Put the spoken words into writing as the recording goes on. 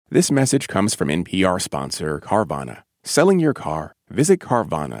This message comes from NPR sponsor Carvana. Selling your car? Visit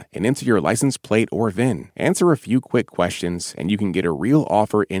Carvana and enter your license plate or VIN. Answer a few quick questions, and you can get a real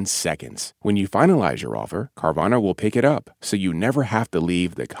offer in seconds. When you finalize your offer, Carvana will pick it up, so you never have to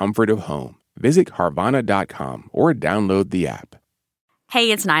leave the comfort of home. Visit Carvana.com or download the app.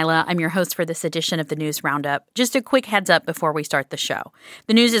 Hey, it's Nyla. I'm your host for this edition of the News Roundup. Just a quick heads up before we start the show.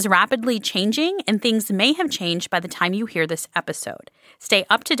 The news is rapidly changing, and things may have changed by the time you hear this episode. Stay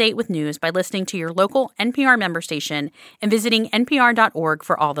up to date with news by listening to your local NPR member station and visiting npr.org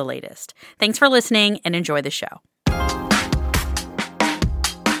for all the latest. Thanks for listening and enjoy the show.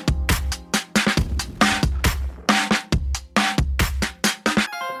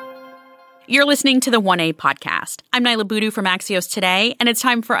 You're listening to the 1A podcast. I'm Nyla Boodoo from Axios Today, and it's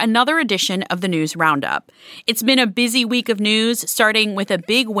time for another edition of the News Roundup. It's been a busy week of news, starting with a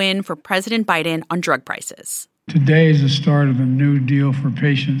big win for President Biden on drug prices. Today is the start of a new deal for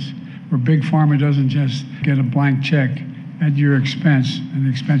patients where Big Pharma doesn't just get a blank check at your expense and the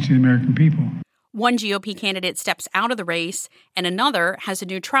expense of the American people. One GOP candidate steps out of the race, and another has a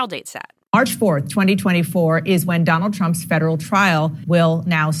new trial date set. March 4th, 2024 is when Donald Trump's federal trial will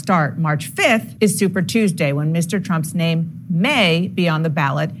now start. March 5th is Super Tuesday, when Mr. Trump's name may be on the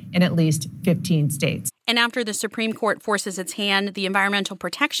ballot in at least 15 states. And after the Supreme Court forces its hand, the Environmental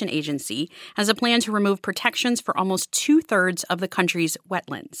Protection Agency has a plan to remove protections for almost 2/3 of the country's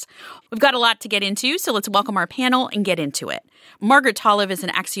wetlands. We've got a lot to get into, so let's welcome our panel and get into it. Margaret Tolive is an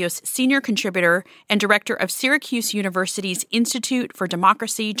Axios senior contributor and director of Syracuse University's Institute for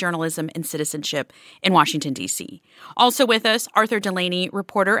Democracy, Journalism, and Citizenship in Washington, D.C. Also with us, Arthur Delaney,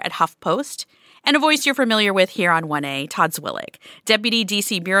 reporter at HuffPost. And a voice you're familiar with here on 1A, Todd Zwillig, Deputy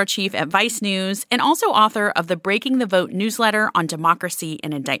D.C. Bureau Chief at Vice News and also author of the Breaking the Vote newsletter on democracy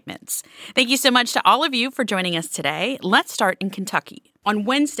and indictments. Thank you so much to all of you for joining us today. Let's start in Kentucky. On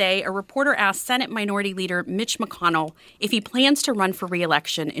Wednesday, a reporter asked Senate Minority Leader Mitch McConnell if he plans to run for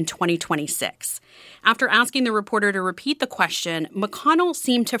re-election in 2026. After asking the reporter to repeat the question, McConnell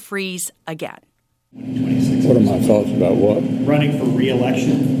seemed to freeze again. What are my thoughts about what? Running for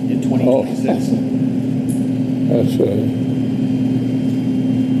re-election in 2026. That's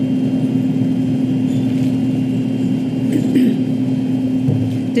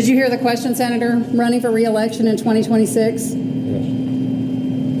Did you hear the question, Senator? Running for re-election in 2026? Yes.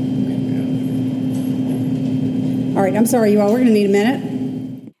 All right, I'm sorry, you all. We're going to need a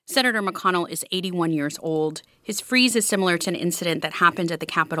minute. Senator McConnell is 81 years old. His freeze is similar to an incident that happened at the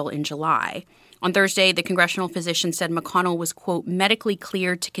Capitol in July. On Thursday, the congressional physician said McConnell was, quote, medically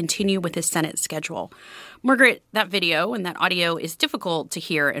cleared to continue with his Senate schedule. Margaret, that video and that audio is difficult to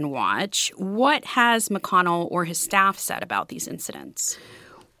hear and watch. What has McConnell or his staff said about these incidents?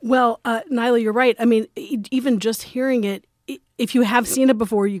 Well, Nyla, you're right. I mean, even just hearing it, if you have seen it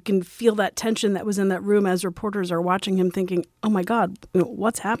before, you can feel that tension that was in that room as reporters are watching him thinking, oh, my God,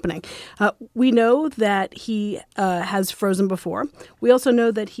 what's happening? We know that he has frozen before. We also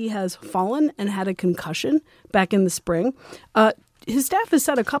know that he has fallen and had a concussion back in the spring. His staff has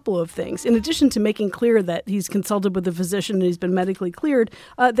said a couple of things. In addition to making clear that he's consulted with a physician and he's been medically cleared,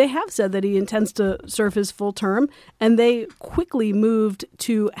 they have said that he intends to serve his full term, and they quickly moved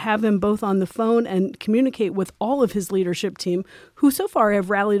to have him both on the phone and communicate with all of his leadership team, who so far have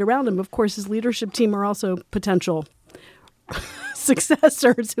rallied around him. Of course, his leadership team are also potential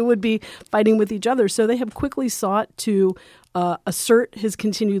successors who would be fighting with each other. So they have quickly sought to assert his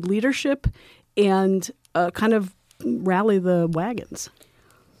continued leadership and kind of rally the wagons.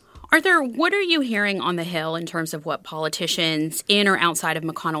 Arthur, what are you hearing on the Hill in terms of what politicians in or outside of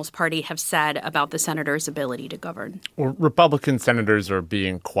McConnell's party have said about the senator's ability to govern? Well, Republican senators are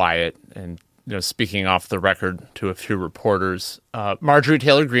being quiet and speaking off the record to a few reporters. Marjorie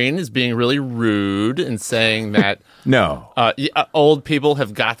Taylor Greene is being really rude and saying that old people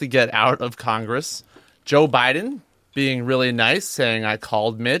have got to get out of Congress. Joe Biden being really nice, saying I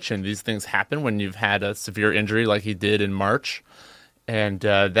called Mitch, and these things happen when you've had a severe injury like he did in March. And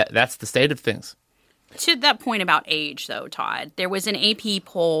that's the state of things. To that point about age, though, Todd, there was an AP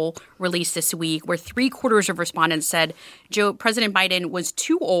poll released this week where 3/4 of respondents said President Biden was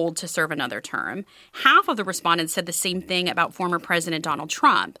too old to serve another term. Half of the respondents said the same thing about former President Donald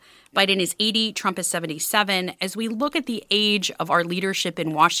Trump. Biden is 80, Trump is 77. As we look at the age of our leadership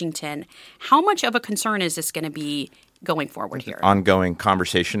in Washington, how much of a concern is this going to be going forward here? Ongoing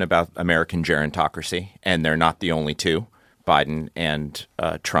conversation about American gerontocracy, and they're not the only two. Biden and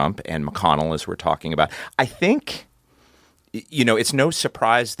Trump and McConnell, as we're talking about. I think it's no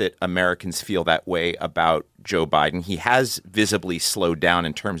surprise that Americans feel that way about Joe Biden. He has visibly slowed down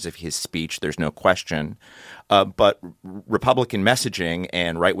in terms of his speech. There's no question. But Republican messaging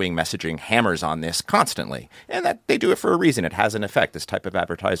and right-wing messaging hammers on this constantly. And that they do it for a reason. It has an effect. This type of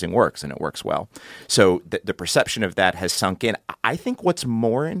advertising works, and it works well. So the perception of that has sunk in. I think what's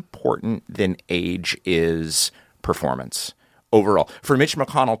more important than age is performance. Overall, for Mitch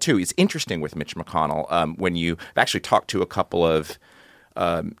McConnell, too, it's interesting with Mitch McConnell when you actually talk to a couple of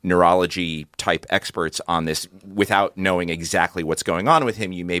neurology-type experts on this without knowing exactly what's going on with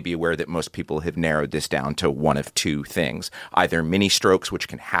him. You may be aware that most people have narrowed this down to one of two things, either mini strokes, which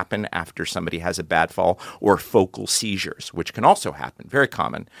can happen after somebody has a bad fall, or focal seizures, which can also happen. Very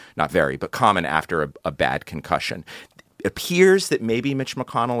common, not very, but common after a bad concussion. It appears that maybe Mitch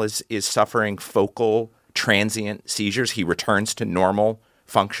McConnell is suffering focal transient seizures. He returns to normal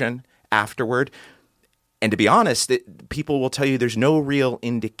function afterward. And to be honest, people will tell you there's no real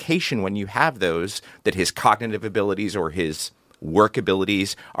indication when you have those that his cognitive abilities or his work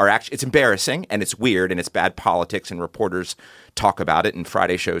abilities are actually – it's embarrassing and it's weird and it's bad politics and reporters talk about it and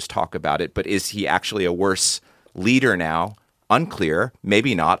Friday shows talk about it. But is he actually a worse leader now? Unclear.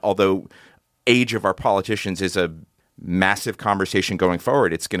 Maybe not, although age of our politicians is a – massive conversation going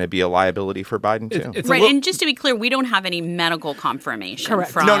forward. It's going to be a liability for Biden, too. Right. And just to be clear, we don't have any medical confirmation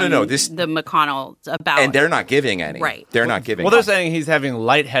from the McConnell about and they're not giving any. Right. They're not giving Well, they're saying he's having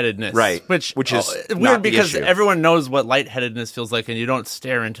lightheadedness. Right. Which is weird because everyone knows what lightheadedness feels like and you don't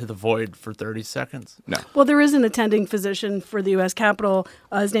stare into the void for 30 seconds. No. Well, there is an attending physician for the U.S. Capitol.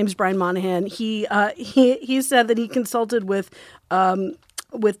 His name's Brian Monahan. He said that he consulted with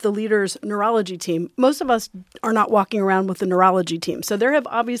the leader's neurology team. Most of us are not walking around with the neurology team. So there have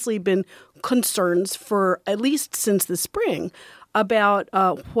obviously been concerns for at least since the spring about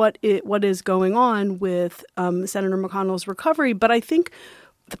what is going on with Senator McConnell's recovery. But I think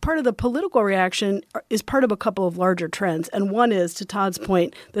the part of the political reaction is part of a couple of larger trends. And one is, to Todd's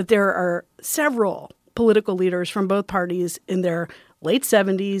point, that there are several political leaders from both parties in their late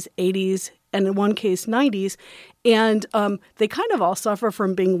 70s, 80s, and in one case, 90s. And they kind of all suffer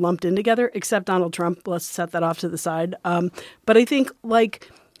from being lumped in together, except Donald Trump. Let's set that off to the side. But I think,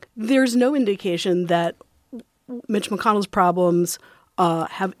 there's no indication that Mitch McConnell's problems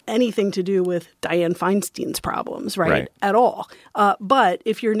have anything to do with Dianne Feinstein's problems, right? At all. But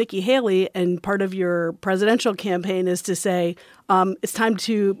if you're Nikki Haley and part of your presidential campaign is to say it's time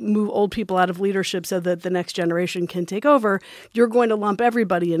to move old people out of leadership so that the next generation can take over, you're going to lump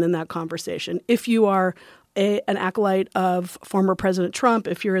everybody in that conversation. If you are an acolyte of former President Trump,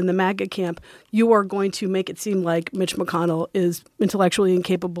 if you're in the MAGA camp, you are going to make it seem like Mitch McConnell is intellectually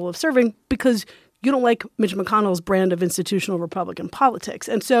incapable of serving because you don't like Mitch McConnell's brand of institutional Republican politics.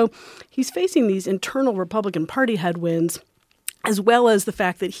 And so he's facing these internal Republican Party headwinds, as well as the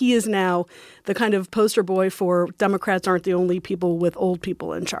fact that he is now the kind of poster boy for Democrats aren't the only people with old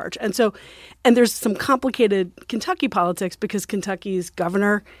people in charge. And there's some complicated Kentucky politics because Kentucky's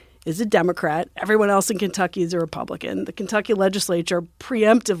governor is a Democrat. Everyone else in Kentucky is a Republican. The Kentucky legislature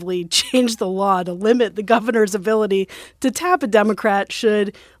preemptively changed the law to limit the governor's ability to tap a Democrat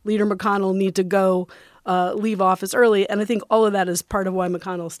should Leader McConnell need to go leave office early. And I think all of that is part of why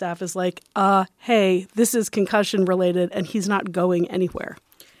McConnell's staff is like, hey, this is concussion related and he's not going anywhere.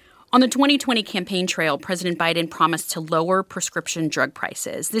 On the 2020 campaign trail, President Biden promised to lower prescription drug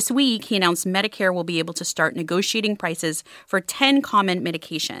prices. This week, he announced Medicare will be able to start negotiating prices for 10 common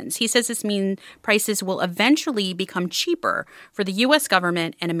medications. He says this means prices will eventually become cheaper for the U.S.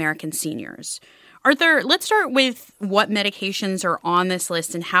 government and American seniors. Arthur, let's start with what medications are on this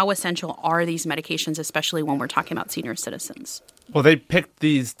list and how essential are these medications, especially when we're talking about senior citizens? Well, they picked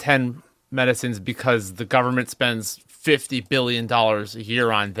these 10 medicines because the government spends $50 billion a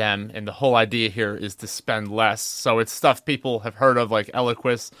year on them, and the whole idea here is to spend less. So it's stuff people have heard of like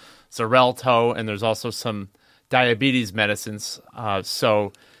Eliquis, Xarelto, and there's also some diabetes medicines.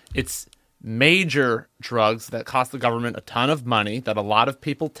 So it's major drugs that cost the government a ton of money that a lot of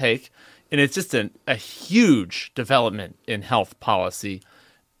people take, and it's just a huge development in health policy,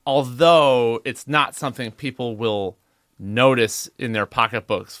 although it's not something people will notice in their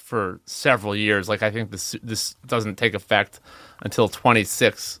pocketbooks for several years. Like, I think this doesn't take effect until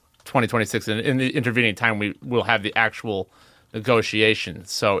 2026, and in the intervening time we will have the actual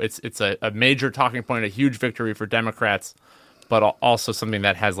negotiations. So it's a major talking point, a huge victory for Democrats, but also something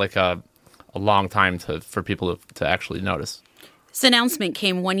that has like a long time for people to actually notice. This announcement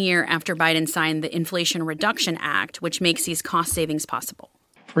came 1 year after Biden signed the Inflation Reduction Act, which makes these cost savings possible.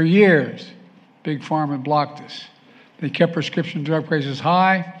 For years, Big Pharma blocked this. They kept prescription drug prices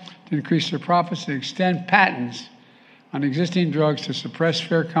high to increase their profits. They extend patents on existing drugs to suppress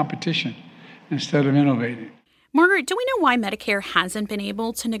fair competition instead of innovating. Margaret, do we know why Medicare hasn't been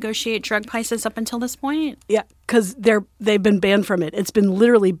able to negotiate drug prices up until this point? Yeah, because they've been banned from it. It's been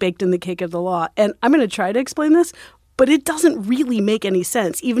literally baked in the cake of the law. And I'm going to try to explain this, but it doesn't really make any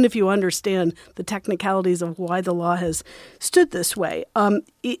sense, even if you understand the technicalities of why the law has stood this way.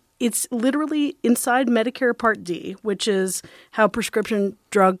 It's literally inside Medicare Part D, which is how prescription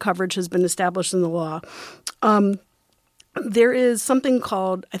drug coverage has been established in the law. There is something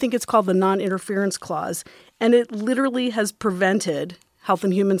called, I think it's called the non-interference clause, and it literally has prevented Health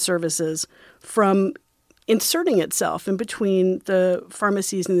and Human Services from inserting itself in between the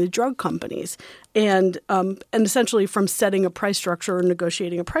pharmacies and the drug companies, and essentially from setting a price structure or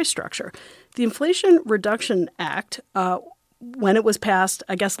negotiating a price structure. The Inflation Reduction Act, when it was passed,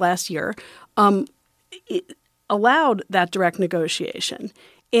 I guess last year, it allowed that direct negotiation.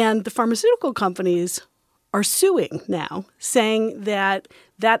 And the pharmaceutical companies are suing now, saying that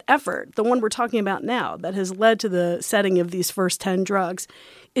that effort, the one we're talking about now, that has led to the setting of these first 10 drugs,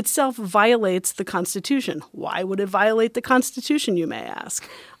 itself violates the Constitution. Why would it violate the Constitution, you may ask?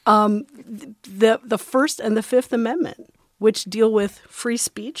 The First and the Fifth Amendment, which deal with free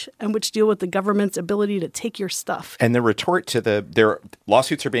speech and which deal with the government's ability to take your stuff. And the retort to their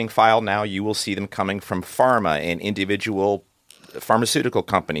lawsuits are being filed now. You will see them coming from pharma and individual pharmaceutical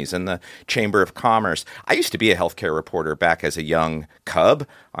companies and the Chamber of Commerce. I used to be a healthcare reporter back as a young cub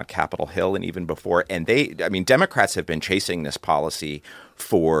on Capitol Hill and even before. And Democrats have been chasing this policy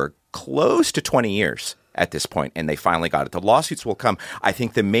for close to 20 years at this point, and they finally got it. The lawsuits will come. I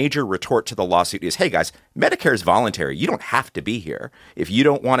think the major retort to the lawsuit is, hey, guys, Medicare is voluntary. You don't have to be here. If you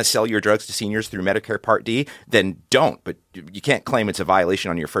don't want to sell your drugs to seniors through Medicare Part D, then don't. But you can't claim it's a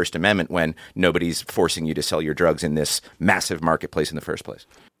violation on your First Amendment when nobody's forcing you to sell your drugs in this massive marketplace in the first place.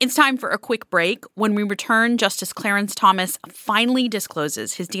 It's time for a quick break. When we return, Justice Clarence Thomas finally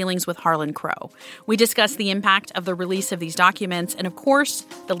discloses his dealings with Harlan Crow. We discuss the impact of the release of these documents and, of course,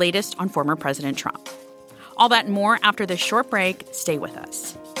 the latest on former President Trump. All that and more after this short break. Stay with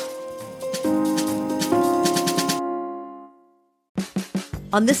us.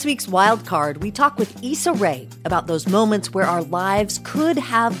 On this week's Wild Card, we talk with Issa Rae about those moments where our lives could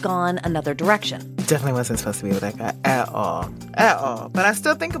have gone another direction. Definitely wasn't supposed to be with that guy at all. At all. But I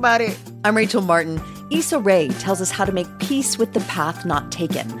still think about it. I'm Rachel Martin. Issa Rae tells us how to make peace with the path not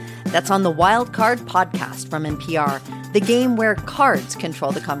taken. That's on the Wild Card podcast from NPR, the game where cards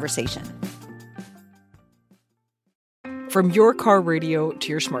control the conversation. From your car radio to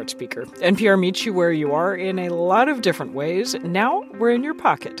your smart speaker, NPR meets you where you are in a lot of different ways. Now we're in your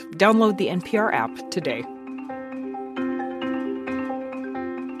pocket. Download the NPR app today.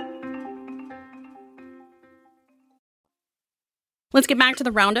 Let's get back to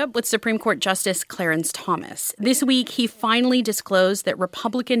the Roundup with Supreme Court Justice Clarence Thomas. This week, he finally disclosed that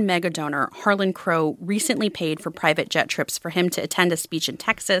Republican megadonor Harlan Crow recently paid for private jet trips for him to attend a speech in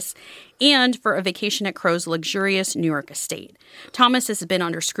Texas and for a vacation at Crow's luxurious New York estate. Thomas has been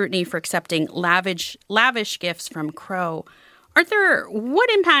under scrutiny for accepting lavish gifts from Crow. Arthur, what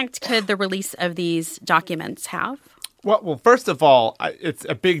impact could the release of these documents have? Well, first of all, it's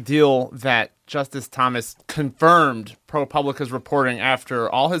a big deal that Justice Thomas confirmed ProPublica's reporting after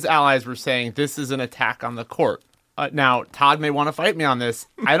all his allies were saying this is an attack on the court. Now, Todd may want to fight me on this.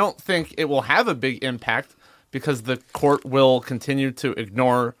 I don't think it will have a big impact because the court will continue to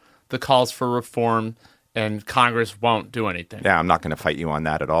ignore the calls for reform and Congress won't do anything. Yeah, I'm not going to fight you on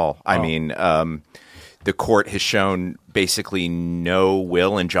that at all. I mean, the court has shown basically no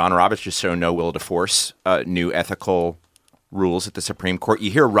will, and John Roberts just shown no will to force new ethical rules at the Supreme Court.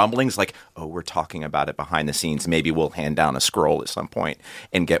 You hear rumblings like, oh, we're talking about it behind the scenes. Maybe we'll hand down a scroll at some point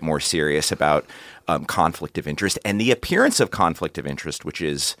and get more serious about conflict of interest and the appearance of conflict of interest, which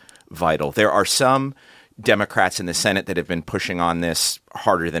is vital. There are some Democrats in the Senate that have been pushing on this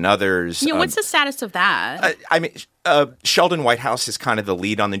harder than others. Yeah, what's the status of that? Sheldon Whitehouse is kind of the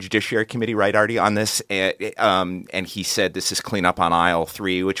lead on the Judiciary Committee, right, Artie, on this. And he said this is cleanup on aisle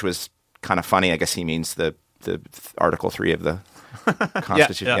 3, which was kind of funny. I guess he means the Article 3 of the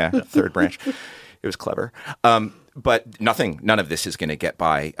Constitution, yeah, third branch. It was clever. But none of this is going to get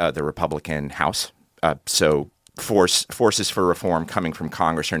by the Republican House. So forces for reform coming from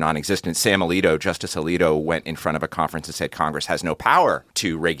Congress are non-existent. Justice Alito went in front of a conference and said Congress has no power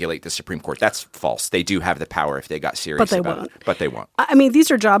to regulate the Supreme Court. That's false. They do have the power if they got serious about it. But they won't. I mean, these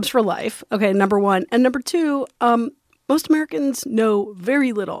are jobs for life, okay, number one. And number two, most Americans know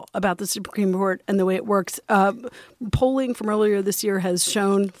very little about the Supreme Court and the way it works. Polling from earlier this year has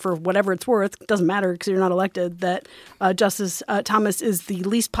shown, for whatever it's worth, it doesn't matter because you're not elected, that Justice Thomas is the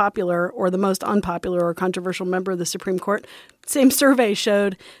least popular or the most unpopular or controversial member of the Supreme Court. Same survey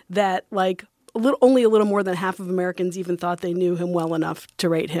showed that only a little more than half of Americans even thought they knew him well enough to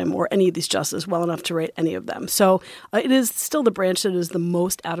rate him, or any of these justices well enough to rate any of them. So it is still the branch that is the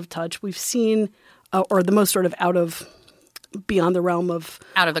most out of touch. We've seen, or the most sort of beyond the realm of...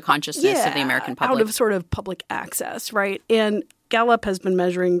 out of the consciousness of the American public. Out of sort of public access, right? And Gallup has been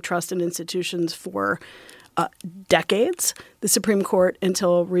measuring trust in institutions for decades. The Supreme Court,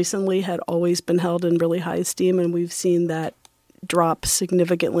 until recently, had always been held in really high esteem, and we've seen that drop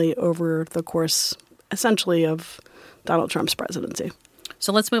significantly over the course, essentially, of Donald Trump's presidency.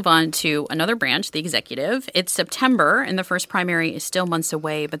 So let's move on to another branch, the executive. It's September, and the first primary is still months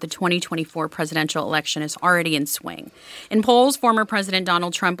away, but the 2024 presidential election is already in swing. In polls, former President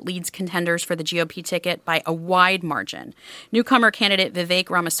Donald Trump leads contenders for the GOP ticket by a wide margin. Newcomer candidate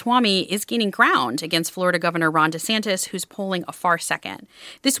Vivek Ramaswamy is gaining ground against Florida Governor Ron DeSantis, who's polling a far second.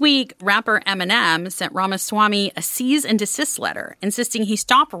 This week, rapper Eminem sent Ramaswamy a cease and desist letter, insisting he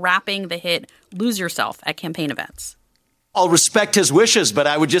stop rapping the hit Lose Yourself at campaign events. I'll respect his wishes, but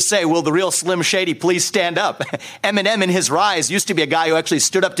I would just say, will the real Slim Shady please stand up? Eminem in his rise used to be a guy who actually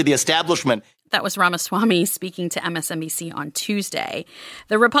stood up to the establishment. That was Ramaswamy speaking to MSNBC on Tuesday.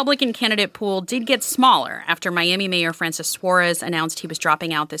 The Republican candidate pool did get smaller after Miami Mayor Francis Suarez announced he was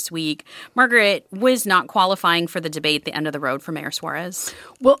dropping out this week. Margaret, was not qualifying for the debate the end of the road for Mayor Suarez?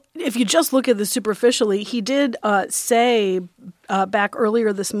 Well, if you just look at this superficially, he did say back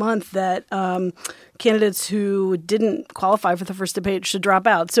earlier this month that candidates who didn't qualify for the first debate should drop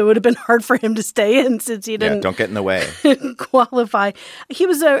out. So it would have been hard for him to stay in since he didn't don't get in the way. qualify. He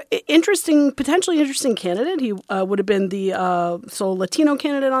was a potentially interesting candidate. He would have been the sole Latino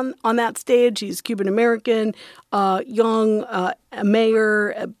candidate on that stage. He's Cuban-American, young, a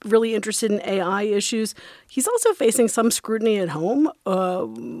mayor, really interested in AI issues. He's also facing some scrutiny at home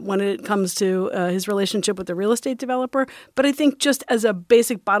when it comes to his relationship with the real estate developer. But I think just as a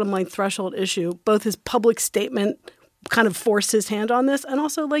basic bottom line threshold issue, both his public statement kind of forced his hand on this, and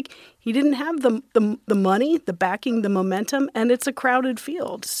also he didn't have the money, the backing, the momentum, and it's a crowded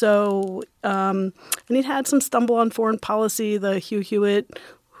field. So and he'd had some stumble on foreign policy, the Hugh Hewitt,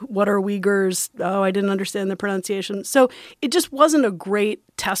 what are Uyghurs? Oh, I didn't understand the pronunciation. So it just wasn't a great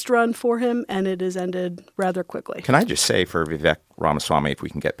test run for him, and it has ended rather quickly. Can I just say for Vivek Ramaswamy, if we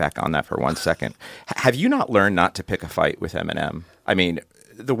can get back on that for 1 second, have you not learned not to pick a fight with Eminem? I mean,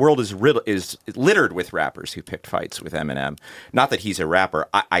 the world is littered with rappers who picked fights with Eminem. Not that he's a rapper.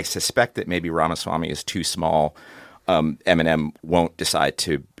 I suspect that maybe Ramaswamy is too small. Eminem won't decide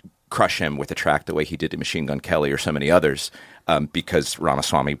to crush him with a track the way he did to Machine Gun Kelly or so many others because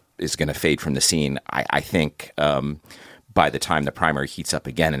Ramaswamy is going to fade from the scene. I think by the time the primary heats up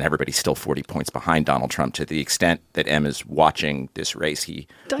again and everybody's still 40 points behind Donald Trump, to the extent that M is watching this race, he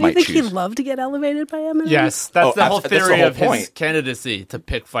Don't might you think choose. he'd love to get elevated by Eminem? Yes, that's the whole theory of point. his candidacy, to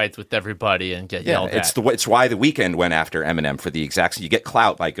pick fights with everybody and get yelled at. It's why The Weeknd went after Eminem for the exact. You get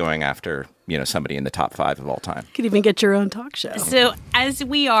clout by going after somebody in the top 5 of all time. You could even get your own talk show. So as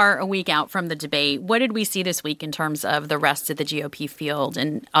we are a week out from the debate, what did we see this week in terms of the rest of the GOP field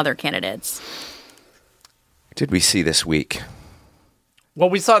and other candidates? What did we see this week? Well,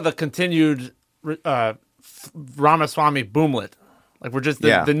 we saw the continued Ramaswamy boomlet.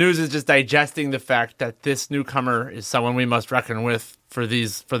 The news is just digesting the fact that this newcomer is someone we must reckon with for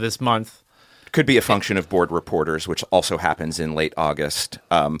this month. Could be a function of board reporters, which also happens in late August.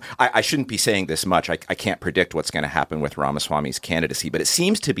 I shouldn't be saying this much. I can't predict what's going to happen with Ramaswamy's candidacy, but it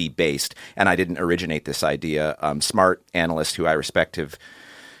seems to be based, and I didn't originate this idea, smart analysts who I respect have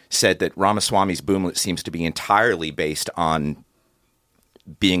said that Ramaswamy's boomlet seems to be entirely based on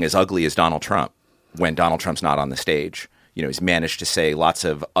being as ugly as Donald Trump when Donald Trump's not on the stage. He's managed to say lots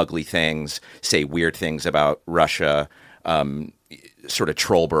of ugly things, say weird things about Russia, sort of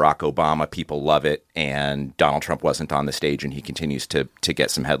troll Barack Obama. People love it. And Donald Trump wasn't on the stage, and he continues to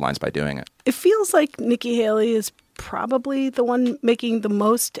get some headlines by doing it. It feels like Nikki Haley is probably the one making the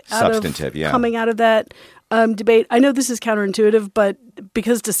most coming out of that debate. I know this is counterintuitive, but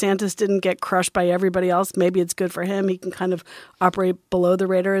because DeSantis didn't get crushed by everybody else, maybe it's good for him. He can kind of operate below the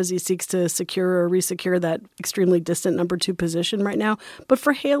radar as he seeks to secure or resecure that extremely distant number 2 position right now. But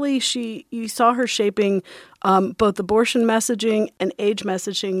for Haley, you saw her shaping both abortion messaging and age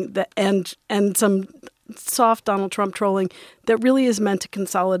messaging and some soft Donald Trump trolling that really is meant to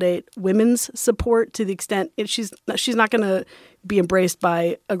consolidate women's support to the extent she's not going to be embraced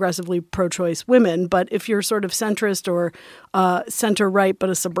by aggressively pro-choice women. But if you're sort of centrist or center-right but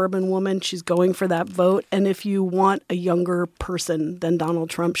a suburban woman, she's going for that vote. And if you want a younger person than Donald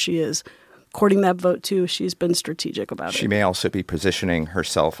Trump, she is courting that vote too. She's been strategic about it. She may also be positioning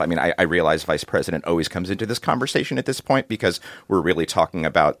herself. I mean, I realize Vice President always comes into this conversation at this point because we're really talking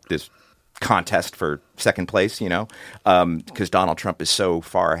about this contest for second place, because Donald Trump is so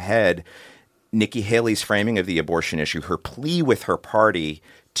far ahead. Nikki Haley's framing of the abortion issue, her plea with her party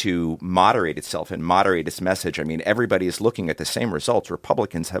to moderate itself and moderate its message. I mean, everybody is looking at the same results.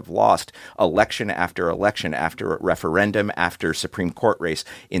 Republicans have lost election after election, after referendum, after Supreme Court race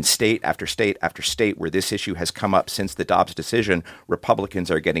in state after state after state where this issue has come up since the Dobbs decision. Republicans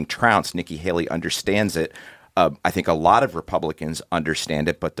are getting trounced. Nikki Haley understands it. I think a lot of Republicans understand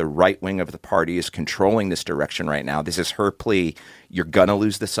it, but the right wing of the party is controlling this direction right now. This is her plea. You're going to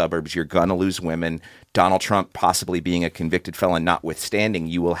lose the suburbs. You're going to lose women. Donald Trump possibly being a convicted felon notwithstanding,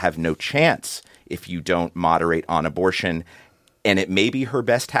 you will have no chance if you don't moderate on abortion. And it may be her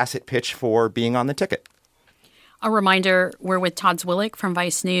best tacit pitch for being on the ticket. A reminder, we're with Todd Zwillich from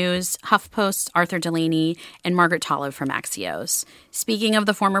Vice News, HuffPost's Arthur Delaney, and Margaret Talev from Axios. Speaking of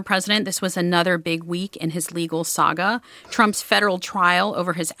the former president, this was another big week in his legal saga. Trump's federal trial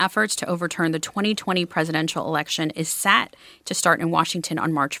over his efforts to overturn the 2020 presidential election is set to start in Washington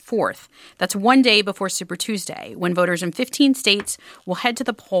on March 4th. That's one day before Super Tuesday, when voters in 15 states will head to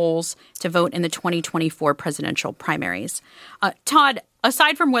the polls to vote in the 2024 presidential primaries. Todd,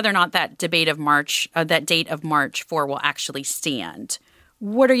 aside from whether or not that date of March 4 will actually stand,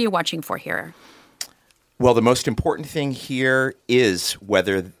 what are you watching for here? Well, the most important thing here is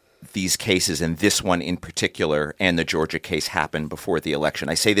whether these cases, and this one in particular, and the Georgia case happen before the election.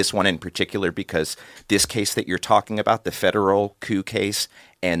 I say this one in particular because this case that you're talking about, the federal coup case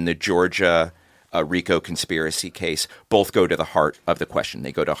and the Georgia RICO conspiracy case, both go to the heart of the question.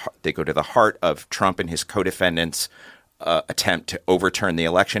 They go to the heart of Trump and his co-defendants' attempt to overturn the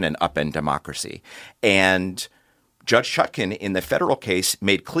election and upend democracy. And Judge Chutkan in the federal case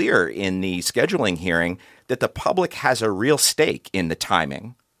made clear in the scheduling hearing that the public has a real stake in the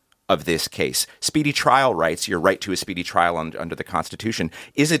timing of this case. Speedy trial rights, your right to a speedy trial under the Constitution,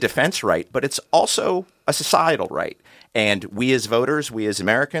 is a defense right, but it's also a societal right. And we as voters, we as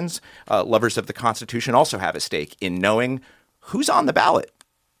Americans, lovers of the Constitution, also have a stake in knowing who's on the ballot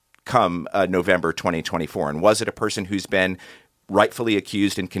come November 2024. And was it a person who's been rightfully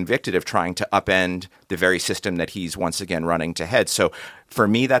accused and convicted of trying to upend the very system that he's once again running to head? So for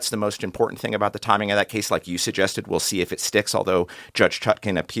me, that's the most important thing about the timing of that case. Like you suggested, we'll see if it sticks, although Judge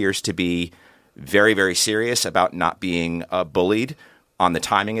Chutkan appears to be very, very serious about not being bullied on the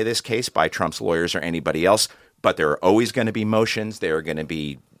timing of this case by Trump's lawyers or anybody else. But there are always going to be motions. There are going to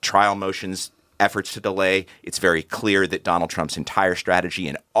be trial motions, efforts to delay. It's very clear that Donald Trump's entire strategy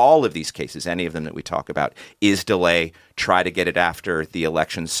in all of these cases, any of them that we talk about, is delay, try to get it after the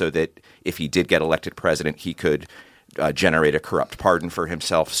election so that if he did get elected president, he could generate a corrupt pardon for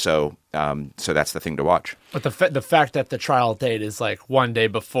himself. So that's the thing to watch. But the fact that the trial date is like one day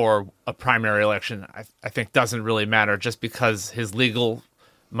before a primary election, I think doesn't really matter, just because his legal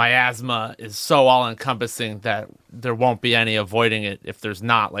miasma is so all-encompassing that there won't be any avoiding it if there's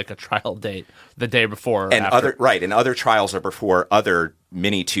not like a trial date the day before or and after. And other trials are before other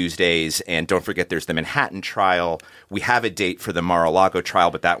mini Tuesdays. And don't forget, there's the Manhattan trial. We have a date for the Mar-a-Lago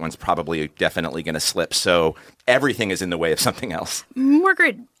trial, but that one's probably definitely going to slip. So everything is in the way of something else.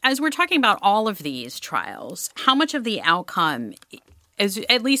 Margaret, as we're talking about all of these trials, how much of the outcome, is,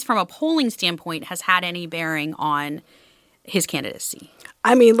 at least from a polling standpoint, has had any bearing on his candidacy?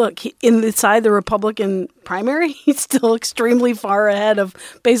 I mean, look, inside the Republican primary, he's still extremely far ahead of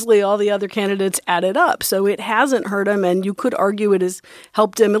basically all the other candidates added up. So it hasn't hurt him, and you could argue it has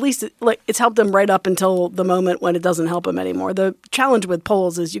helped him. At least it's helped him right up until the moment when it doesn't help him anymore. The challenge with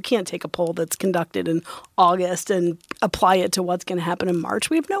polls is you can't take a poll that's conducted in August and apply it to what's going to happen in March.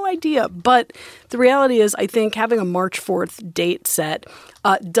 We have no idea. But the reality is, I think having a March 4th date set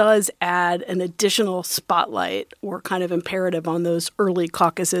does add an additional spotlight or kind of imperative on those early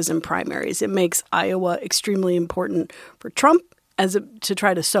caucuses and primaries. It makes Iowa extremely important for Trump to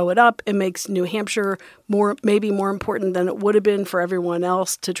try to sew it up. It makes New Hampshire maybe more important than it would have been for everyone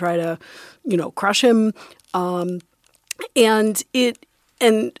else to try to, crush him. And it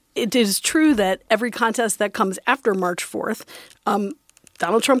is true that every contest that comes after March 4th,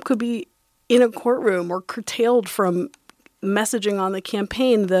 Donald Trump could be in a courtroom or curtailed from messaging on the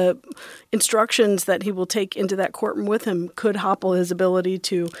campaign. The instructions that he will take into that courtroom with him could hobble his ability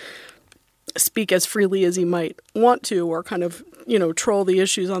to speak as freely as he might want to, or kind of, troll the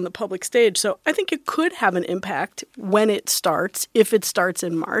issues on the public stage. So I think it could have an impact when it starts, if it starts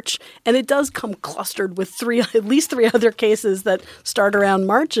in March. And it does come clustered with at least three other cases that start around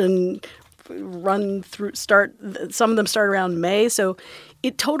March and some of them start around May. So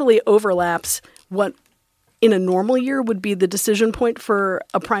it totally overlaps what in a normal year would be the decision point for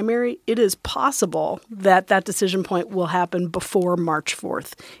a primary. It is possible that decision point will happen before March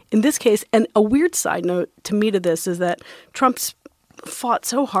 4th. In this case, and a weird side note to me to this is that Trump's fought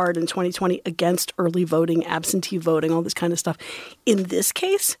so hard in 2020 against early voting, absentee voting, all this kind of stuff. In this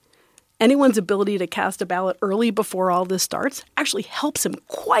case, anyone's ability to cast a ballot early before all this starts actually helps him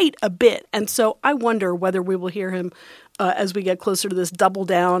quite a bit. And so I wonder whether we will hear him as we get closer to this double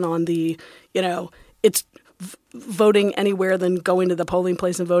down on the, it's voting anywhere than going to the polling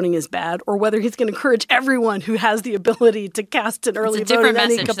place and voting is bad, or whether he's going to encourage everyone who has the ability to cast an early vote in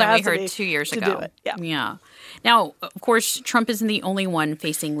any capacity. It's a different message than we heard 2 years ago. Do it. Yeah. Now, of course, Trump isn't the only one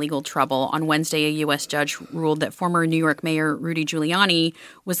facing legal trouble. On Wednesday, a U.S. judge ruled that former New York Mayor Rudy Giuliani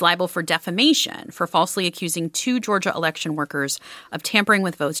was liable for defamation for falsely accusing 2 Georgia election workers of tampering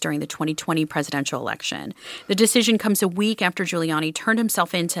with votes during the 2020 presidential election. The decision comes a week after Giuliani turned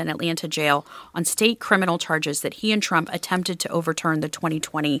himself into an Atlanta jail on state criminal charges that he and Trump attempted to overturn the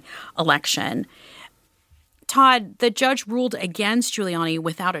 2020 election. Todd, the judge ruled against Giuliani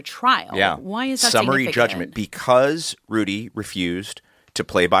without a trial. Yeah. Why is that summary significant? Judgment? Because Rudy refused to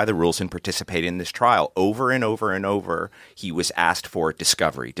play by the rules and participate in this trial. Over and over and over, he was asked for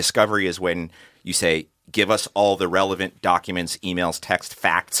discovery. Discovery is when you say, give us all the relevant documents, emails, text,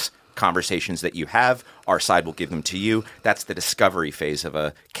 facts, conversations that you have. Our side will give them to you. That's the discovery phase of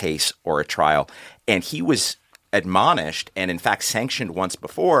a case or a trial. And he was admonished and, in fact, sanctioned once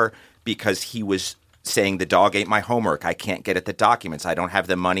before because he was saying the dog ate my homework. I can't get at the documents. I don't have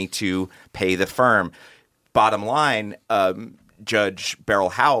the money to pay the firm. Bottom line, Judge Beryl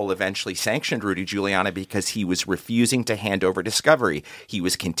Howell eventually sanctioned Rudy Giuliani because he was refusing to hand over discovery. He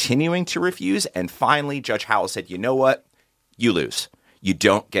was continuing to refuse. And finally, Judge Howell said, you know what? You lose. You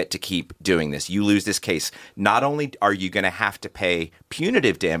don't get to keep doing this. You lose this case. Not only are you going to have to pay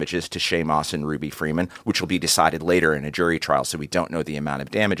punitive damages to Shea Moss and Ruby Freeman, which will be decided later in a jury trial, so we don't know the amount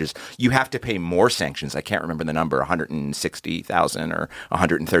of damages, you have to pay more sanctions. I can't remember the number, $160,000 or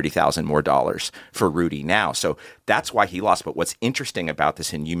 $130,000 more dollars for Rudy now. So that's why he lost. But what's interesting about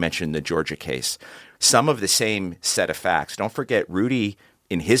this, and you mentioned the Georgia case, some of the same set of facts. Don't forget, Rudy,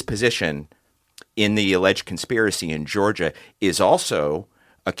 in his position in the alleged conspiracy in Georgia, is also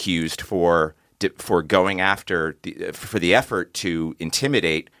accused for going after for the effort to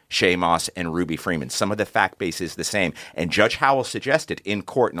intimidate Shea Moss and Ruby Freeman. Some of the fact base is the same. And Judge Howell suggested in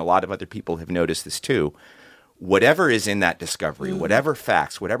court, and a lot of other people have noticed this too, whatever is in that discovery, whatever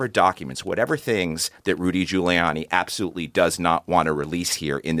facts, whatever documents, whatever things that Rudy Giuliani absolutely does not want to release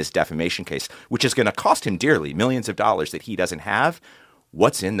here in this defamation case, which is going to cost him dearly, millions of dollars that he doesn't have,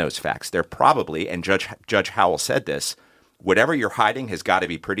 what's in those facts? They're probably, and Judge Howell said this, whatever you're hiding has got to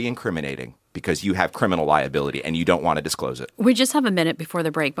be pretty incriminating because you have criminal liability and you don't want to disclose it. We just have a minute before the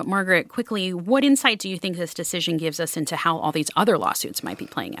break, but Margaret, quickly, what insight do you think this decision gives us into how all these other lawsuits might be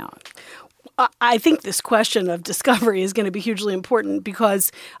playing out? I think this question of discovery is going to be hugely important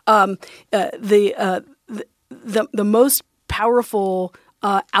because the most powerful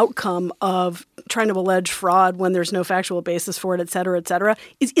outcome of trying to allege fraud when there's no factual basis for it, et cetera,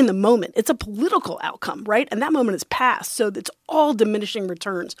 is in the moment. It's a political outcome, right? And that moment is past. So it's all diminishing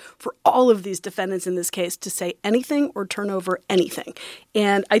returns for all of these defendants in this case to say anything or turn over anything.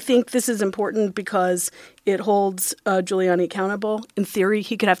 And I think this is important because it holds Giuliani accountable. In theory,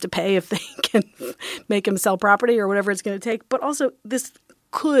 he could have to pay if they can make him sell property or whatever it's going to take. But also, this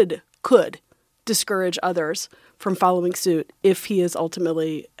could discourage others from following suit if he is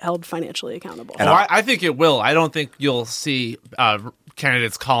ultimately held financially accountable. And I think it will. I don't think you'll see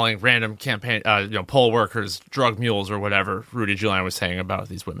candidates calling random campaign, poll workers drug mules or whatever Rudy Giuliani was saying about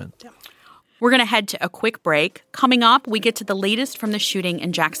these women. Yeah. We're going to head to a quick break. Coming up, we get to the latest from the shooting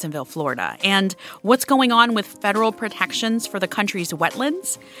in Jacksonville, Florida, and what's going on with federal protections for the country's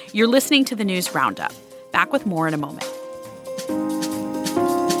wetlands. You're listening to the News Roundup. Back with more in a moment.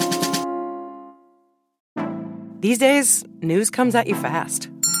 These days, news comes at you fast.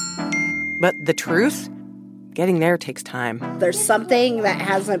 But the truth? Getting there takes time. There's something that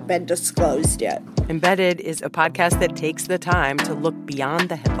hasn't been disclosed yet. Embedded is a podcast that takes the time to look beyond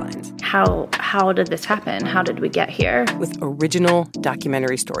the headlines. How did this happen? How did we get here? With original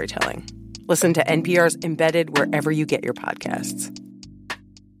documentary storytelling. Listen to NPR's Embedded wherever you get your podcasts.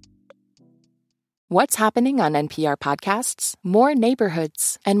 What's happening on NPR podcasts? More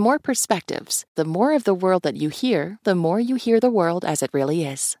neighborhoods and more perspectives. The more of the world that you hear, the more you hear the world as it really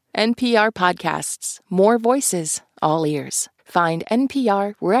is. NPR podcasts. More voices, all ears. Find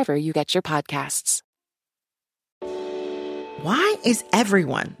NPR wherever you get your podcasts. Why is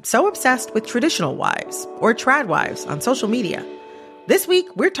everyone so obsessed with traditional wives or trad wives on social media? This week,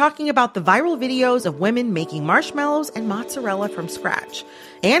 we're talking about the viral videos of women making marshmallows and mozzarella from scratch,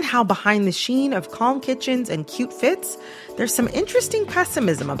 and how behind the sheen of calm kitchens and cute fits, there's some interesting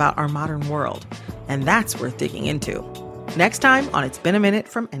pessimism about our modern world. And that's worth digging into. Next time on It's Been a Minute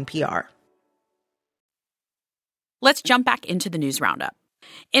from NPR. Let's jump back into the news roundup.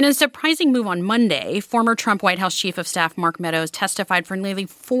 In a surprising move on Monday, former Trump White House Chief of Staff Mark Meadows testified for nearly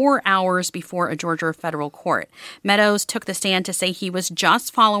 4 hours before a Georgia federal court. Meadows took the stand to say he was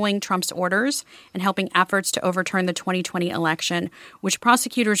just following Trump's orders and helping efforts to overturn the 2020 election, which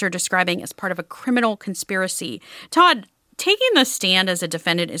prosecutors are describing as part of a criminal conspiracy. Todd, taking the stand as a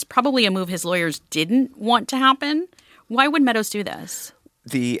defendant is probably a move his lawyers didn't want to happen. Why would Meadows do this?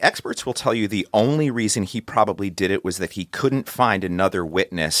 The experts will tell you the only reason he probably did it was that he couldn't find another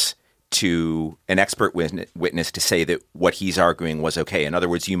witness to an expert witness to say that what he's arguing was okay. In other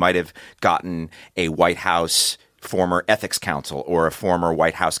words, you might have gotten a White House former ethics counsel or a former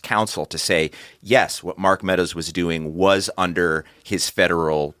White House counsel to say, yes, what Mark Meadows was doing was under his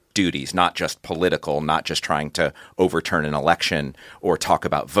federal duties, not just political, not just trying to overturn an election or talk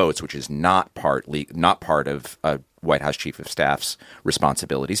about votes, which is not part of White House Chief of Staff's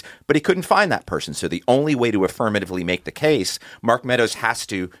responsibilities, but he couldn't find that person. So the only way to affirmatively make the case, Mark Meadows has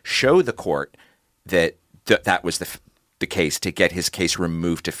to show the court that that was the case to get his case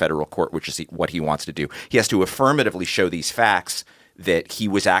removed to federal court, which is what he wants to do. He has to affirmatively show these facts that he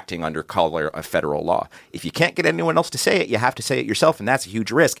was acting under color of federal law. If you can't get anyone else to say it, you have to say it yourself, and that's a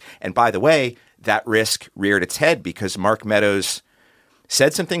huge risk. And by the way, that risk reared its head because Mark Meadows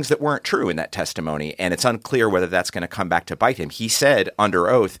said some things that weren't true in that testimony, and it's unclear whether that's going to come back to bite him. He said under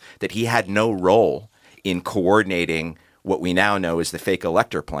oath that he had no role in coordinating what we now know is the fake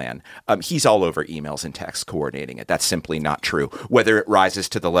elector plan. He's all over emails and texts coordinating it. That's simply not true. Whether it rises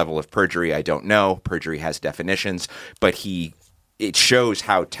to the level of perjury, I don't know. Perjury has definitions, but it shows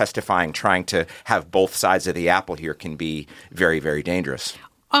how testifying, trying to have both sides of the apple here can be very, very dangerous.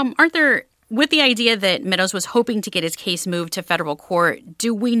 Arthur, with the idea that Meadows was hoping to get his case moved to federal court,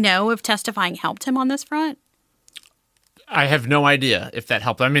 do we know if testifying helped him on this front? I have no idea if that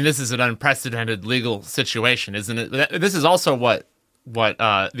helped. I mean, this is an unprecedented legal situation, isn't it? This is also what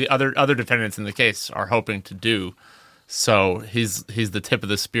the other defendants in the case are hoping to do. So he's the tip of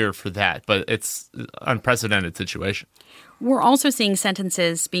the spear for that. But it's an unprecedented situation. We're also seeing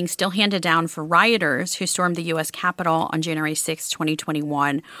sentences being still handed down for rioters who stormed the U.S. Capitol on January 6,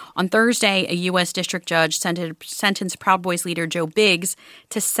 2021. On Thursday, a U.S. district judge sentenced Proud Boys leader Joe Biggs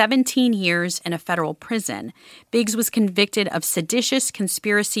to 17 years in a federal prison. Biggs was convicted of seditious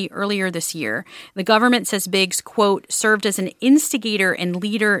conspiracy earlier this year. The government says Biggs, quote, served as an instigator and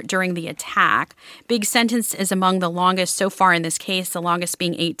leader during the attack. Biggs' sentence is among the longest so far in this case, the longest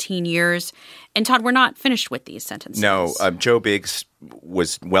being 18 years. And Todd, we're not finished with these sentences. No, Joe Biggs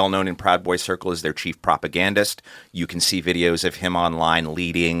was well known in Proud Boy Circle as their chief propagandist. You can see videos of him online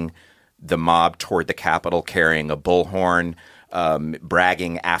leading the mob toward the Capitol, carrying a bullhorn,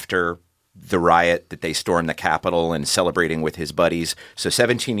 bragging after the riot that they stormed the Capitol and celebrating with his buddies. So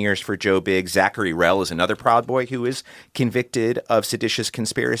 17 years for Joe Biggs. Zachary Rell is another Proud Boy who is convicted of seditious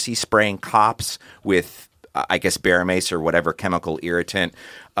conspiracy, spraying cops with I guess bear mace or whatever chemical irritant.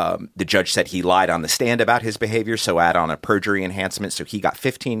 The judge said he lied on the stand about his behavior, so add on a perjury enhancement. So he got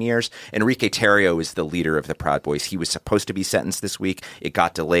 15 years. Enrique Tarrio is the leader of the Proud Boys. He was supposed to be sentenced this week. It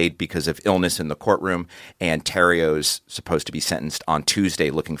got delayed because of illness in the courtroom, and Tarrio's supposed to be sentenced on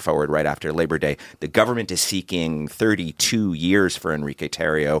Tuesday, looking forward right after Labor Day. The government is seeking 32 years for Enrique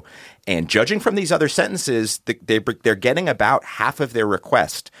Tarrio, and judging from these other sentences, they're getting about half of their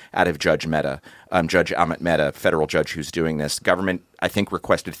request out of Judge Mehta, Judge Amit Mehta, federal judge who's doing this. Government, I think,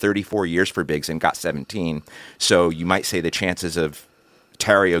 requested 34 years for Biggs and got 17. So you might say the chances of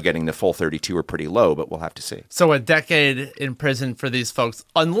Tarrio getting the full 32 are pretty low, but we'll have to see. So a decade in prison for these folks,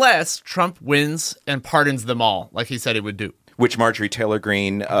 unless Trump wins and pardons them all, like he said he would do. Which Marjorie Taylor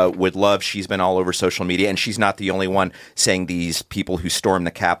Greene would love. She's been all over social media, and she's not the only one saying these people who stormed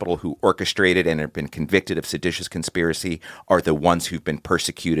the Capitol, who orchestrated and have been convicted of seditious conspiracy, are the ones who've been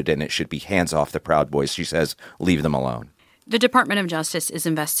persecuted, and it should be hands off the Proud Boys. She says, leave them alone. The Department of Justice is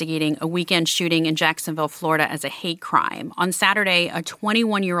investigating a weekend shooting in Jacksonville, Florida as a hate crime. On Saturday, a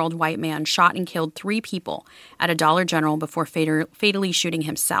 21-year-old white man shot and killed 3 people at a Dollar General before fatally shooting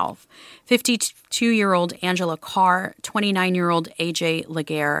himself. 52-year-old Angela Carr, 29-year-old A.J.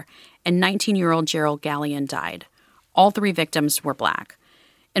 Laguerre, and 19-year-old Gerald Gallion died. All 3 victims were black.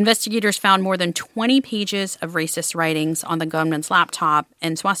 Investigators found more than 20 pages of racist writings on the gunman's laptop,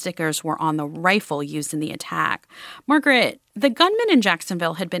 and swastikas were on the rifle used in the attack. Margaret, the gunman in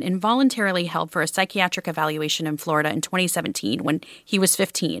Jacksonville had been involuntarily held for a psychiatric evaluation in Florida in 2017 when he was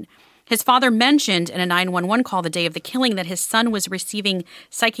 15. His father mentioned in a 911 call the day of the killing that his son was receiving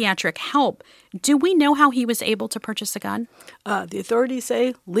psychiatric help. Do we know how he was able to purchase a gun? The authorities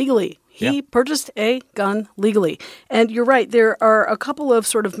say legally. He purchased a gun legally. And you're right, there are a couple of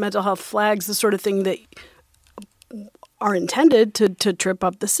sort of mental health flags, the sort of thing that are intended to trip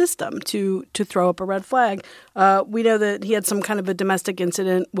up the system, to throw up a red flag. We know that he had some kind of a domestic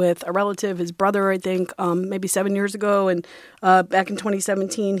incident with a relative, his brother, I think, maybe 7 years ago. And back in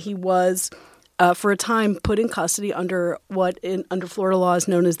 2017, he was, for a time, put in custody under under Florida law is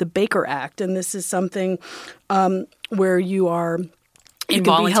known as the Baker Act. And this is something where you are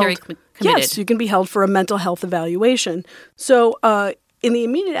involuntary committed. Yes, you can be held for a mental health evaluation. So in the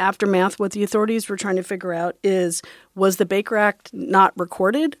immediate aftermath, what the authorities were trying to figure out is, was the Baker Act not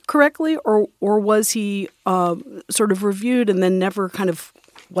recorded correctly, or was he sort of reviewed and then never kind of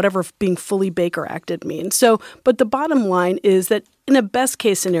whatever being fully Baker Acted means? So, but the bottom line is that in a best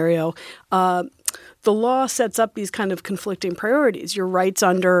case scenario, the law sets up these kind of conflicting priorities. Your rights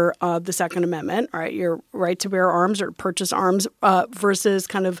under the Second Amendment, right? Your right to bear arms or purchase arms versus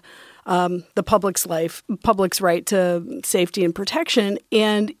kind of the public's right to safety and protection.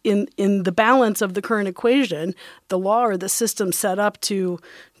 And in the balance of the current equation, the law or the system set up to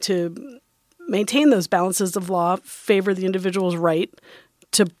maintain those balances of law favor the individual's right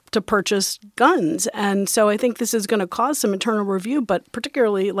to purchase guns. And so I think this is going to cause some internal review, but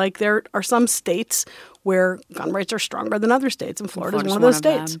particularly like there are some states where gun rights are stronger than other states, and Florida is one of those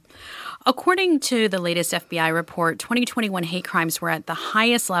states. According to the latest FBI report, 2021 hate crimes were at the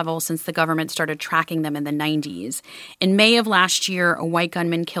highest level since the government started tracking them in the 90s. In May of last year, a white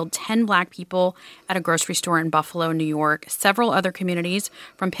gunman killed 10 black people at a grocery store in Buffalo, New York. Several other communities,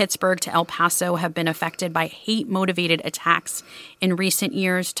 from Pittsburgh to El Paso, have been affected by hate-motivated attacks in recent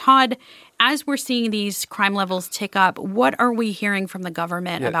years. Todd, as we're seeing these crime levels tick up, what are we hearing from the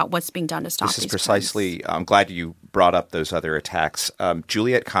government about what's being done to stop these crimes? This is precisely, I'm glad you brought up those other attacks.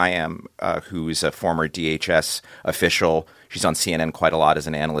 Juliette Kayyem, who is a former DHS official, she's on CNN quite a lot as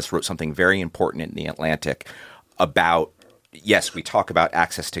an analyst, wrote something very important in The Atlantic about, yes, we talk about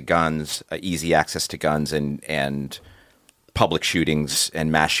access to guns, easy access to guns and public shootings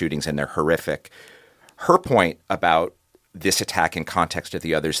and mass shootings, and they're horrific. Her point about this attack in context of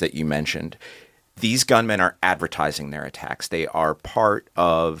the others that you mentioned, these gunmen are advertising their attacks. They are part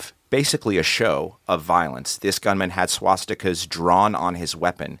of basically a show of violence. This gunman had swastikas drawn on his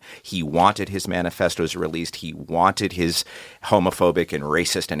weapon. He wanted his manifestos released. He wanted his homophobic and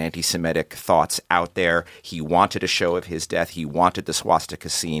racist and anti-Semitic thoughts out there. He wanted a show of his death. He wanted the swastika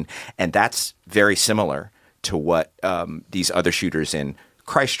seen. And that's very similar to what these other shooters in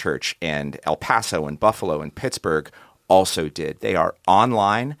Christchurch and El Paso and Buffalo and Pittsburgh also did. They are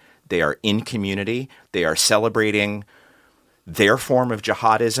online. They are in community. They are celebrating their form of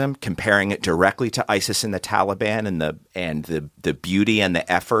jihadism, comparing it directly to ISIS and the Taliban, and the beauty and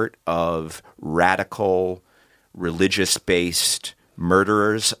the effort of radical, religious-based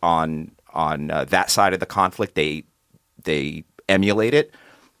murderers on that side of the conflict. They emulate it.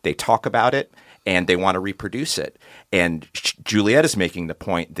 They talk about it, and they want to reproduce it. And Juliette is making the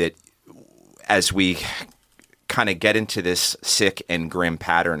point that as we kind of get into this sick and grim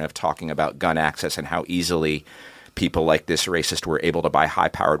pattern of talking about gun access and how easily people like this racist were able to buy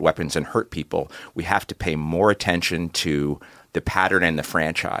high-powered weapons and hurt people, we have to pay more attention to the pattern and the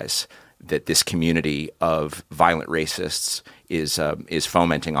franchise that this community of violent racists is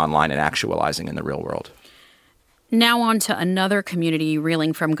fomenting online and actualizing in the real world. Now on to another community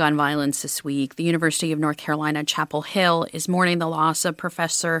reeling from gun violence this week. The University of North Carolina, Chapel Hill, is mourning the loss of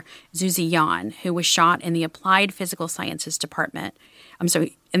Professor Zuzi Yan, who was shot in the Applied Physical Sciences Department.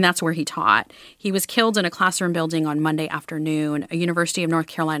 And that's where he taught. He was killed in a classroom building on Monday afternoon. A University of North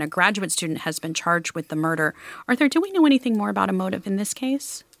Carolina graduate student has been charged with the murder. Arthur, do we know anything more about a motive in this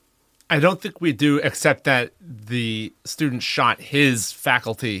case? I don't think we do, except that the student shot his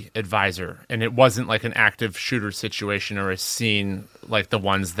faculty advisor, and it wasn't like an active shooter situation or a scene like the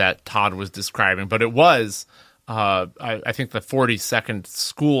ones that Todd was describing. But it was, I think, the 42nd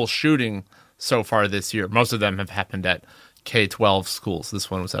school shooting so far this year. Most of them have happened at K-12 schools. This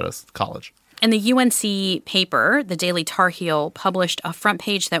one was at a college. And the UNC paper, the Daily Tar Heel, published a front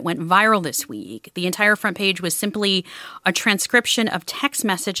page that went viral this week. The entire front page was simply a transcription of text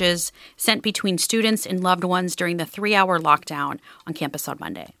messages sent between students and loved ones during the 3-hour lockdown on campus on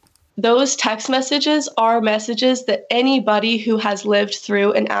Monday. Those text messages are messages that anybody who has lived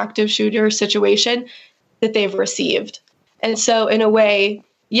through an active shooter situation that they've received. And so in a way,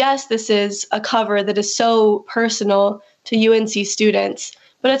 yes, this is a cover that is so personal to UNC students,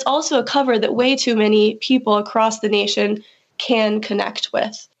 but it's also a cover that way too many people across the nation can connect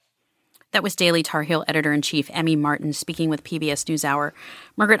with. That was Daily Tar Heel editor-in-chief Emmy Martin speaking with PBS NewsHour.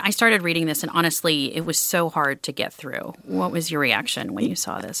 Margaret, I started reading this, and honestly, it was so hard to get through. What was your reaction when you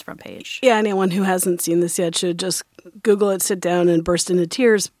saw this front page? Yeah, anyone who hasn't seen this yet should just Google it, sit down, and burst into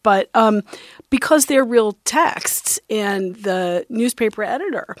tears. But because they're real texts, and the newspaper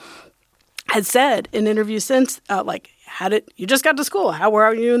editor had said in interviews since, you just got to school. How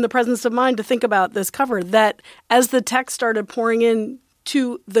were you in the presence of mind to think about this cover? That as the text started pouring in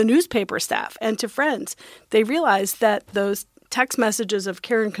to the newspaper staff and to friends, they realized that those text messages of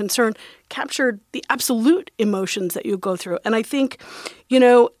care and concern captured the absolute emotions that you go through. And I think,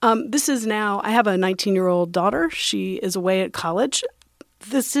 this is now, I have a 19-year-old daughter. She is away at college.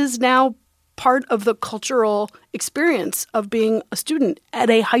 This is now part of the cultural experience of being a student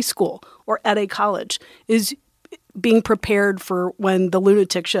at a high school or at a college, is being prepared for when the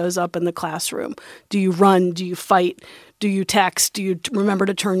lunatic shows up in the classroom. Do you run? Do you fight? Do you text? Do you remember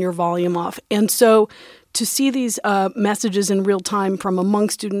to turn your volume off? And so to see these messages in real time from among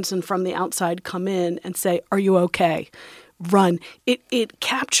students and from the outside come in and say, are you okay? Run. It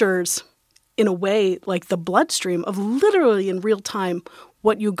captures, in a way, like the bloodstream of literally in real time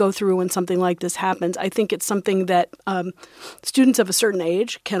what you go through when something like this happens. I think it's something that students of a certain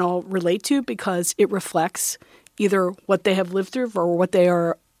age can all relate to because it reflects either what they have lived through or what they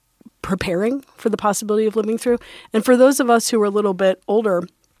are preparing for the possibility of living through. And for those of us who are a little bit older,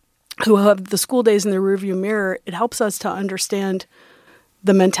 who have the school days in the rearview mirror, it helps us to understand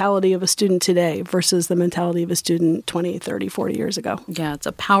the mentality of a student today versus the mentality of a student 20, 30, 40 years ago. Yeah, it's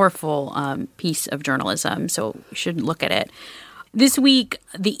a powerful piece of journalism, so you should look at it. This week,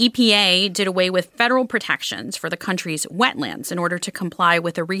 the EPA did away with federal protections for the country's wetlands in order to comply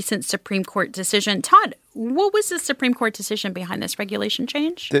with a recent Supreme Court decision. Todd, what was the Supreme Court decision behind this regulation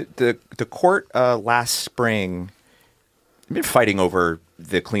change? The court last spring had been fighting over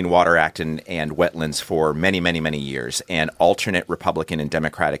the Clean Water Act and wetlands for many, many, many years. And alternate Republican and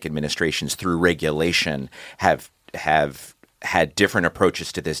Democratic administrations through regulation have had different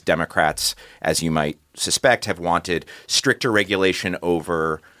approaches to this. Democrats, as you might suspect, have wanted stricter regulation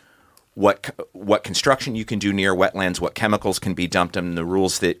over what construction you can do near wetlands, what chemicals can be dumped in, the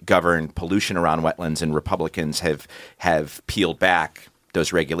rules that govern pollution around wetlands, and Republicans have peeled back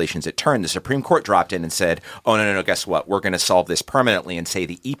those regulations at turn. The Supreme Court dropped in and said, oh, no, guess what? We're going to solve this permanently and say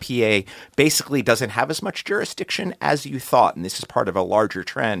the EPA basically doesn't have as much jurisdiction as you thought. And this is part of a larger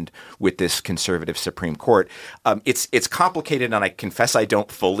trend with this conservative Supreme Court. It's complicated, and I confess I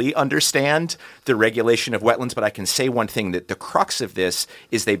don't fully understand the regulation of wetlands, but I can say one thing, that the crux of this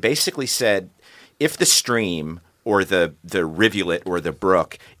is they basically said if the stream or the rivulet or the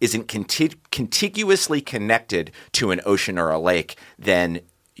brook isn't contiguously connected to an ocean or a lake, then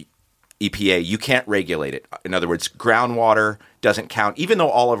EPA, you can't regulate it. In other words, groundwater doesn't count, even though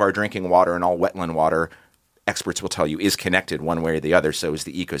all of our drinking water and all wetland water, experts will tell you, is connected one way or the other, so is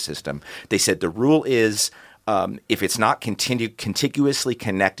the ecosystem. They said the rule is if it's not contiguously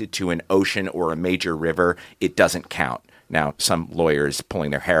connected to an ocean or a major river, it doesn't count. Now, some lawyers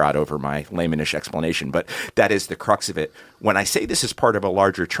pulling their hair out over my laymanish explanation, but that is the crux of it. When I say this is part of a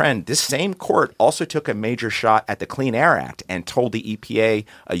larger trend, this same court also took a major shot at the Clean Air Act and told the EPA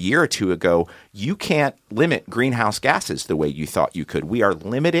a year or two ago, you can't limit greenhouse gases the way you thought you could. We are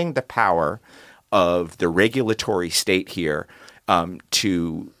limiting the power of the regulatory state here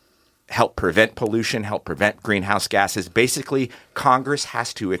to help prevent pollution, help prevent greenhouse gases. Basically, Congress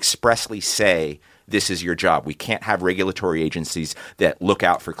has to expressly say, this is your job. We can't have regulatory agencies that look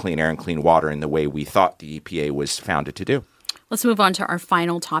out for clean air and clean water in the way we thought the EPA was founded to do. Let's move on to our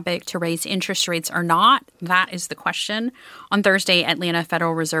final topic, to raise interest rates or not. That is the question. On Thursday, Atlanta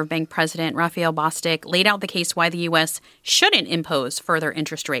Federal Reserve Bank President Raphael Bostic laid out the case why the U.S. shouldn't impose further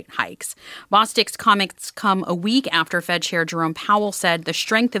interest rate hikes. Bostic's comments come a week after Fed Chair Jerome Powell said the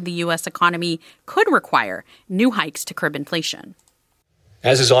strength of the U.S. economy could require new hikes to curb inflation.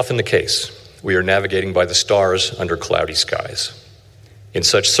 As is often the case, we are navigating by the stars under cloudy skies. In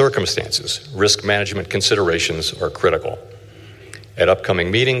such circumstances, risk management considerations are critical. At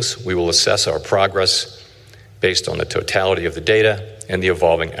upcoming meetings, we will assess our progress based on the totality of the data and the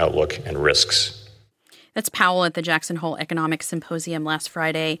evolving outlook and risks. That's Powell at the Jackson Hole Economic Symposium last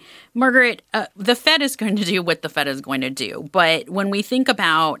Friday. Margaret, the Fed is going to do what the Fed is going to do. But when we think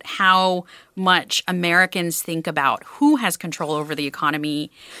about how much Americans think about who has control over the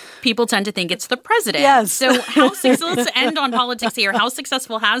economy, people tend to think it's the president. Yes. So let's end on politics here. How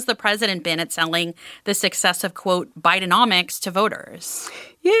successful has the president been at selling the success of, quote, Bidenomics to voters?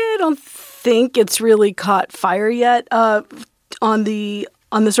 Yeah, I don't think it's really caught fire yet on the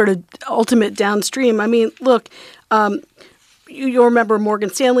sort of ultimate downstream. I mean, look, you'll remember Morgan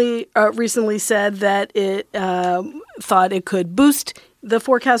Stanley recently said that it thought it could boost the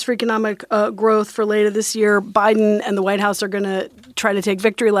forecast for economic growth for later this year. Biden and the White House are going to try to take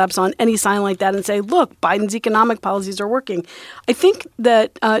victory laps on any sign like that and say, look, Biden's economic policies are working. I think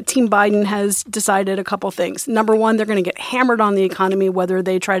that Team Biden has decided a couple things. Number one, they're going to get hammered on the economy, whether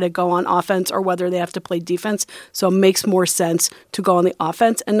they try to go on offense or whether they have to play defense. So it makes more sense to go on the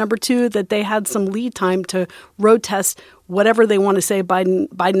offense. And number two, that they had some lead time to road test whatever they want to say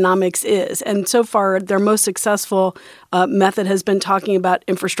Bidenomics is. And so far, their most successful method has been talking about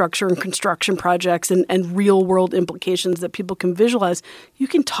infrastructure and construction projects and real-world implications that people can visualize. You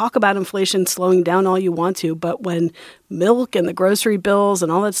can talk about inflation slowing down all you want to, but when milk and the grocery bills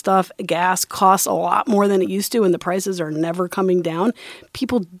and all that stuff, gas costs a lot more than it used to and the prices are never coming down,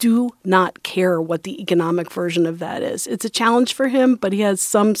 people do not care what the economic version of that is. It's a challenge for him, but he has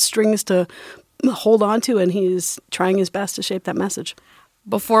some strings to hold on to, and he's trying his best to shape that message.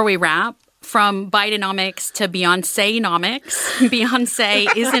 Before we wrap, from Bidenomics to Beyonce-nomics,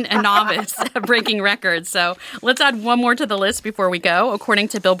 Beyonce isn't a novice at breaking records. So let's add one more to the list before we go. According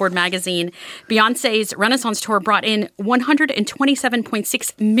to Billboard magazine, Beyonce's Renaissance tour brought in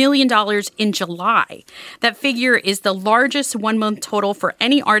 $127.6 million in July. That figure is the largest one-month total for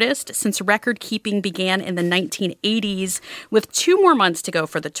any artist since record-keeping began in the 1980s, with 2 more months to go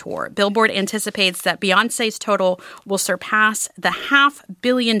for the tour. Billboard anticipates that Beyonce's total will surpass the $500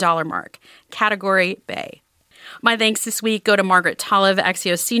 million mark. Category Bay. My thanks this week go to Margaret Talev,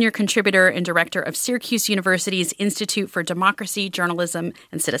 Axios senior contributor and director of Syracuse University's Institute for Democracy, Journalism,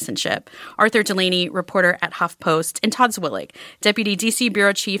 and Citizenship, Arthur Delaney, reporter at HuffPost, and Todd Zwillig, deputy D.C.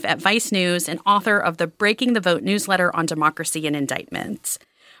 bureau chief at Vice News and author of the Breaking the Vote newsletter on democracy and indictments.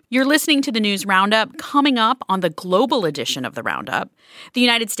 You're listening to the News Roundup. Coming up on the global edition of the Roundup, the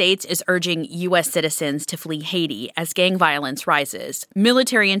United States is urging U.S. citizens to flee Haiti as gang violence rises.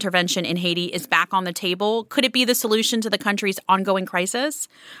 Military intervention in Haiti is back on the table. Could it be the solution to the country's ongoing crisis?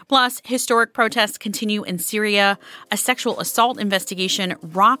 Plus, historic protests continue in Syria. A sexual assault investigation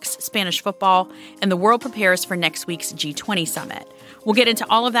rocks Spanish football, and the world prepares for next week's G20 summit. We'll get into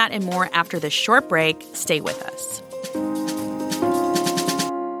all of that and more after this short break. Stay with us.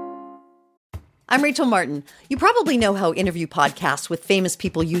 I'm Rachel Martin. You probably know how interview podcasts with famous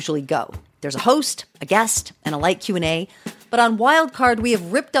people usually go. There's a host, a guest, and a light Q&A. But on Wildcard, we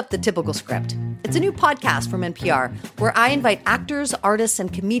have ripped up the typical script. It's a new podcast from NPR where I invite actors, artists,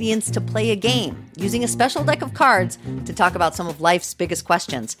 and comedians to play a game using a special deck of cards to talk about some of life's biggest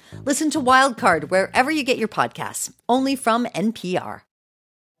questions. Listen to Wildcard wherever you get your podcasts, only from NPR.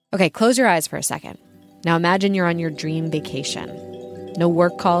 Okay, close your eyes for a second. Now imagine you're on your dream vacation. No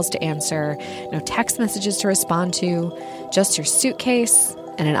work calls to answer, no text messages to respond to, just your suitcase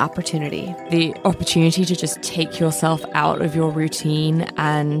and an opportunity. The opportunity to just take yourself out of your routine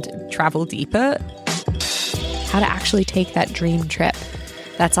and travel deeper. How to actually take that dream trip.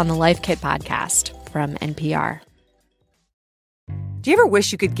 That's on the Life Kit podcast from NPR. Do you ever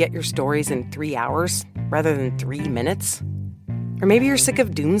wish you could get your stories in 3 hours rather than 3 minutes? Or maybe you're sick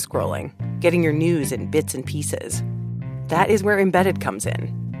of doom scrolling, getting your news in bits and pieces. That is where Embedded comes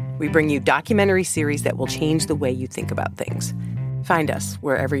in. We bring you documentary series that will change the way you think about things. Find us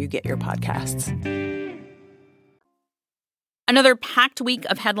wherever you get your podcasts. Another packed week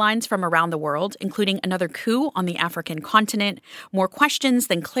of headlines from around the world, including another coup on the African continent, more questions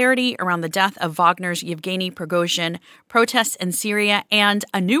than clarity around the death of Wagner's Yevgeny Prigozhin, protests in Syria, and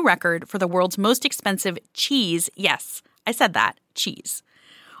a new record for the world's most expensive cheese. Yes, I said that, cheese.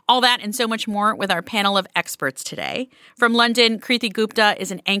 All that and so much more with our panel of experts today. From London, Kriti Gupta is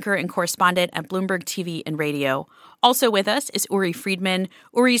an anchor and correspondent at Bloomberg TV and Radio. Also with us is Uri Friedman.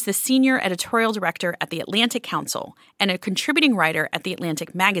 Uri's the senior editorial director at the Atlantic Council and a contributing writer at The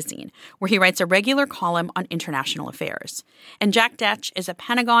Atlantic Magazine, where he writes a regular column on international affairs. And Jack Detch is a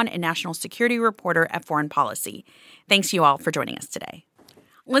Pentagon and national security reporter at Foreign Policy. Thanks you all for joining us today.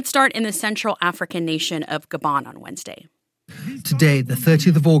 Let's start in the Central African nation of Gabon on Wednesday. Today, the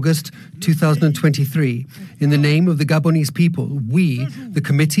 30th of August, 2023, in the name of the Gabonese people, we, the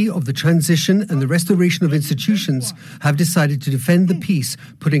Committee of the Transition and the Restoration of Institutions, have decided to defend the peace,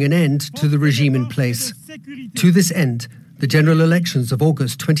 putting an end to the regime in place. To this end, the general elections of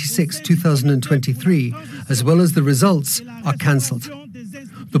August 26, 2023, as well as the results, are cancelled.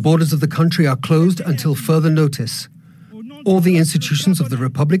 The borders of the country are closed until further notice. All the institutions of the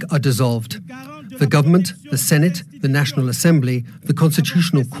Republic are dissolved. The government, the Senate, the National Assembly, the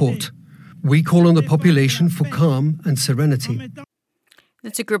Constitutional Court. We call on the population for calm and serenity.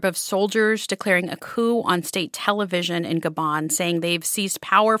 It's a group of soldiers declaring a coup on state television in Gabon, saying they've seized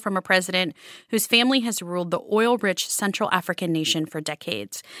power from a president whose family has ruled the oil-rich Central African nation for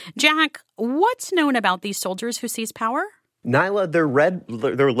decades. Jack, what's known about these soldiers who seized power? Nyla,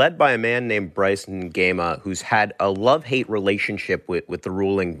 they're led by a man named Bryson Ngema, who's had a love-hate relationship with the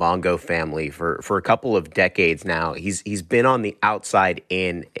ruling Bongo family for a couple of decades now. He's been on the outside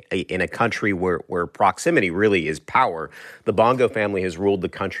in a country where proximity really is power. The Bongo family has ruled the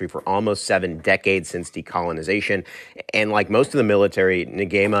country for almost 7 decades since decolonization. And like most of the military,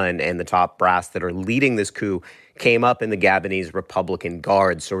 Ngema and the top brass that are leading this coup came up in the Gabonese Republican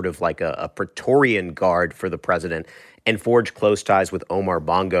Guard, sort of like a Praetorian Guard for the president, and forged close ties with Omar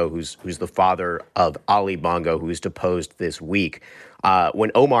Bongo, who's the father of Ali Bongo, who was deposed this week.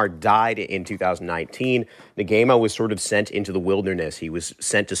 When Omar died in 2019, Ngema was sort of sent into the wilderness. He was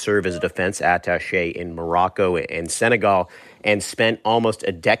sent to serve as a defense attaché in Morocco and Senegal, and spent almost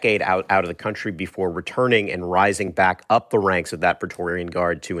a decade out of the country before returning and rising back up the ranks of that Praetorian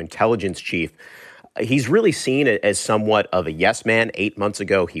Guard to intelligence chief. He's really seen as somewhat of a yes man. 8 months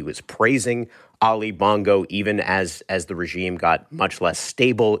ago, he was praising Ali Bongo, even as the regime got much less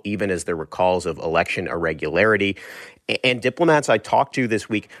stable, even as there were calls of election irregularity. And diplomats I talked to this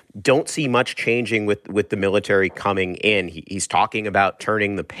week don't see much changing with the military coming in. He's talking about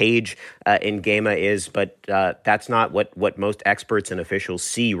turning the page in Ngema is, but that's not what most experts and officials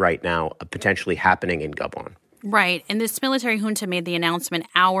see right now potentially happening in Gabon. Right. And this military junta made the announcement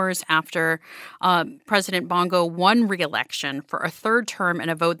hours after President Bongo won re-election for a third term in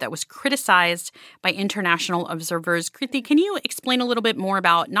a vote that was criticized by international observers. Kriti, can you explain a little bit more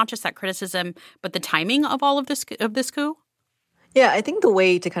about not just that criticism, but the timing of all of this coup? Yeah, I think the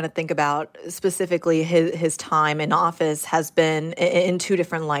way to kind of think about specifically his time in office has been in two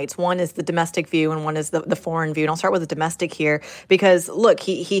different lights. One is the domestic view and one is the foreign view. And I'll start with the domestic here because, look,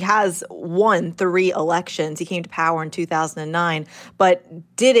 he has won 3 elections. He came to power in 2009,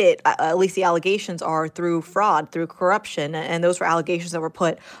 but did it, at least the allegations are, through fraud, through corruption. And those were allegations that were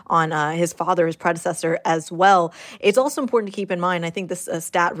put on his father, his predecessor as well. It's also important to keep in mind, I think this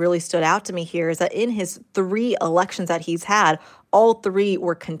stat really stood out to me here, is that in his 3 elections that he's had, all 3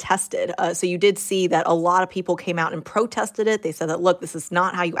 were contested. So you did see that a lot of people came out and protested it. They said that, look, this is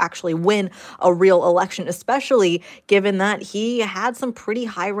not how you actually win a real election, especially given that he had some pretty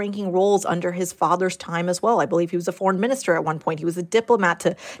high-ranking roles under his father's time as well. I believe he was a foreign minister at one point. He was a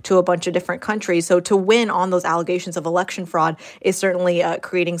diplomat to a bunch of different countries. So to win on those allegations of election fraud is certainly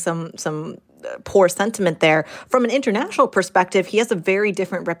creating some poor sentiment there. From an international perspective, he has a very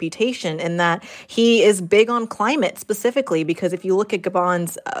different reputation in that he is big on climate specifically, because if you look at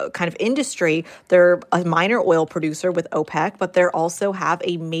Gabon's kind of industry, they're a minor oil producer with OPEC, but they also have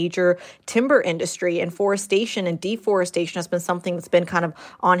a major timber industry, and forestation and deforestation has been something that's been kind of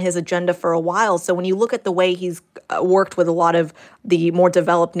on his agenda for a while. So when you look at the way he's worked with a lot of the more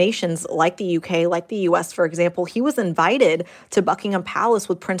developed nations like the UK, like the US, for example, he was invited to Buckingham Palace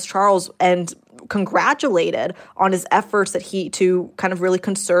with Prince Charles and congratulated on his efforts to kind of really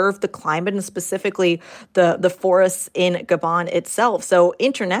conserve the climate and specifically the forests in Gabon itself. So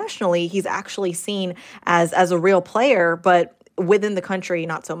internationally, he's actually seen as a real player, but within the country,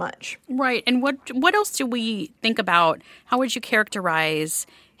 not so much. Right. And what else do we think about? How would you characterize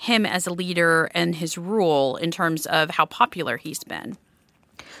him as a leader and his rule in terms of how popular he's been?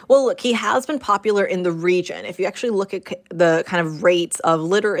 Well, look, he has been popular in the region. If you actually look at the kind of rates of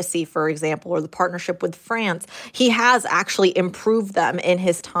literacy, for example, or the partnership with France, he has actually improved them in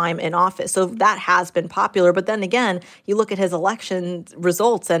his time in office. So that has been popular. But then again, you look at his election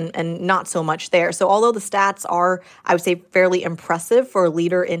results and not so much there. So although the stats are, I would say, fairly impressive for a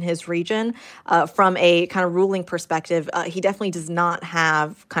leader in his region, from a kind of ruling perspective, he definitely does not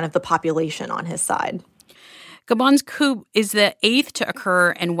have kind of the population on his side. Gabon's coup is the 8th to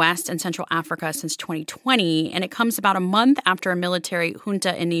occur in West and Central Africa since 2020, and it comes about a month after a military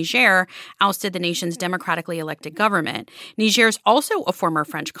junta in Niger ousted the nation's democratically elected government. Niger is also a former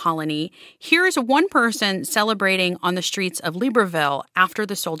French colony. Here's one person celebrating on the streets of Libreville after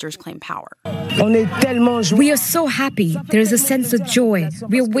the soldiers claimed power. We are so happy. There is a sense of joy.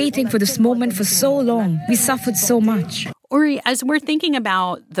 We are waiting for this moment for so long. We suffered so much. Uri, as we're thinking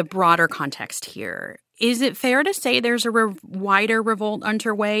about the broader context here, is it fair to say there's a wider revolt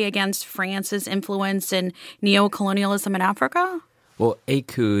underway against France's influence in neocolonialism in Africa? Well, 8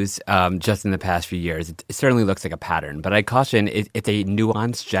 coups just in the past few years, it certainly looks like a pattern. But I caution it's a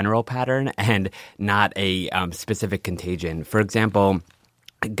nuanced general pattern and not a specific contagion. For example,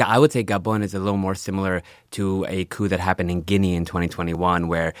 I would say Gabon is a little more similar to a coup that happened in Guinea in 2021,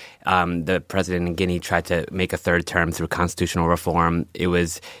 where the president in Guinea tried to make a third term through constitutional reform. It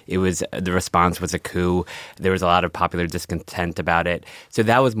was the response was a coup. There was a lot of popular discontent about it. So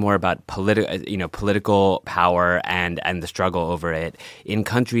that was more about political power and the struggle over it. In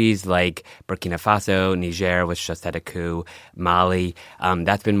countries like Burkina Faso, Niger, which just had a coup, Mali,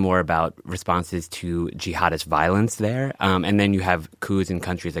 that's been more about responses to jihadist violence there. And then you have coups in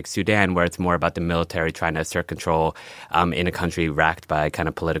countries like Sudan, where it's more about the military trying to assert control in a country racked by kind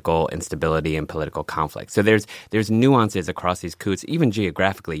of political instability and political conflict. So there's nuances across these coups, even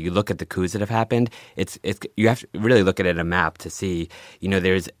geographically. You look at the coups that have happened, you have to really look at it on a map to see,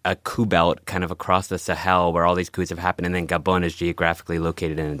 there's a coup belt kind of across the Sahel where all these coups have happened, and then Gabon is geographically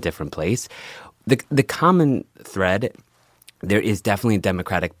located in a different place. The common thread, there is definitely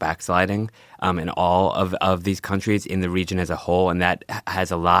democratic backsliding in all of these countries, in the region as a whole, and that has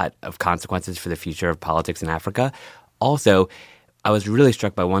a lot of consequences for the future of politics in Africa. Also, I was really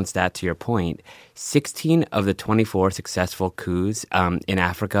struck by one stat to your point. 16 of the 24 successful coups in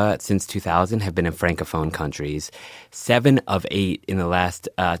Africa since 2000 have been in Francophone countries. 7 of 8 in the last,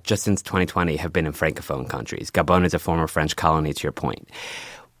 just since 2020, have been in Francophone countries. Gabon is a former French colony, to your point.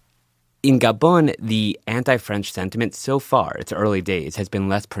 In Gabon, the anti-French sentiment so far, it's early days, has been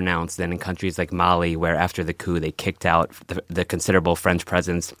less pronounced than in countries like Mali, where after the coup they kicked out the considerable French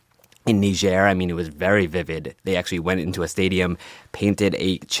presence. In Niger, it was very vivid. They actually went into a stadium, painted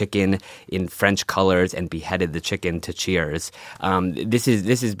a chicken in French colors, and beheaded the chicken to cheers. This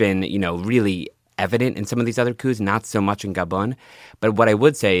has been, really evident in some of these other coups, not so much in Gabon. But what I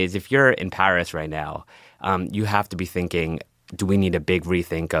would say is, if you're in Paris right now, you have to be thinking, do we need a big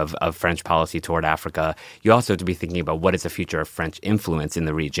rethink of French policy toward Africa? You also have to be thinking about what is the future of French influence in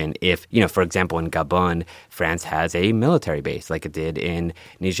the region. If, for example, in Gabon, France has a military base like it did in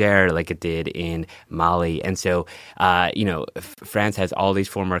Niger, like it did in Mali. And so, France has all these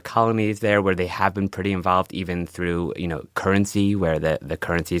former colonies there where they have been pretty involved, even through, currency, where the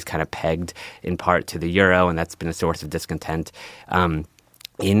currency is kind of pegged in part to the euro, and that's been a source of discontent.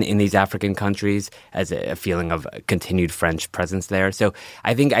 In these African countries, as a feeling of continued French presence there. So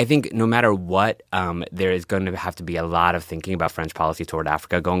I think no matter what, there is going to have to be a lot of thinking about French policy toward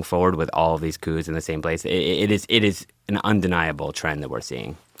Africa going forward with all of these coups in the same place. It is an undeniable trend that we're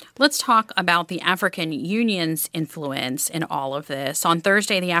seeing. Let's talk about the African Union's influence in all of this. On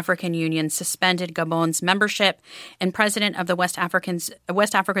Thursday, the African Union suspended Gabon's membership, and president of the West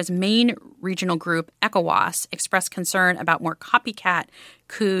Africa's main regional group, ECOWAS, expressed concern about more copycat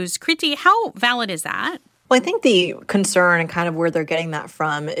coups. Kriti, how valid is that? Well, I think the concern and kind of where they're getting that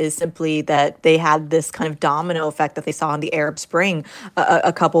from is simply that they had this kind of domino effect that they saw in the Arab Spring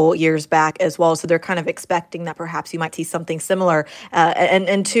a couple years back as well. So they're kind of expecting that perhaps you might see something similar.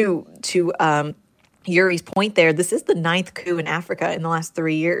 And to Yuri's point there, this is the 9th coup in Africa in the last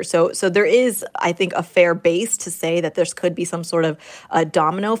 3 years. So there is, I think, a fair base to say that there could be some sort of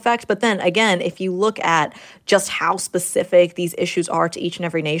domino effect. But then again, if you look at just how specific these issues are to each and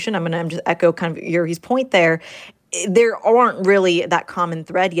every nation, I'm going to just echo kind of Yuri's point there. There aren't really that common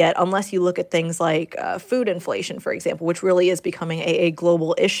thread yet, unless you look at things like food inflation, for example, which really is becoming a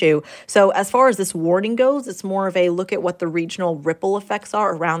global issue. So as far as this warning goes, it's more of a look at what the regional ripple effects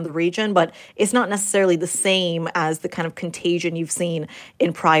are around the region, but it's not necessarily the same as the kind of contagion you've seen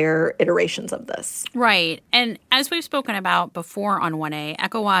in prior iterations of this. Right. And as we've spoken about before on 1A,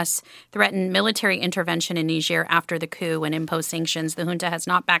 ECOWAS threatened military intervention in Niger after the coup and imposed sanctions. The junta has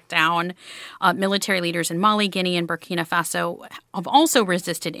not backed down. Military leaders in Mali, Guinea, and Burkina Faso have also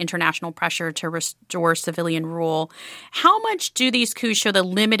resisted international pressure to restore civilian rule. How much do these coups show the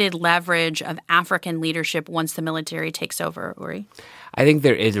limited leverage of African leadership once the military takes over, Uri? I think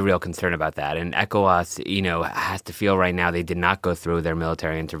there is a real concern about that. And ECOWAS, has to feel right now they did not go through their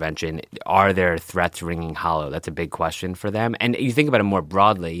military intervention. Are their threats ringing hollow? That's a big question for them. And you think about it more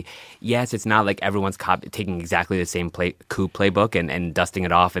broadly, yes, it's not like everyone's taking exactly the same coup playbook and dusting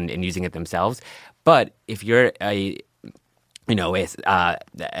it off and using it themselves. But if you're a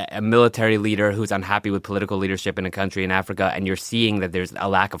military leader who's unhappy with political leadership in a country in Africa, and you're seeing that there's a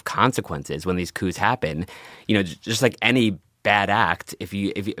lack of consequences when these coups happen, just like any bad act, if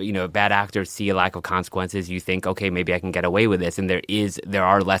bad actors see a lack of consequences, you think, okay, maybe I can get away with this. And there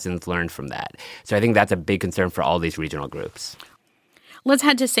are lessons learned from that. So I think that's a big concern for all these regional groups. Let's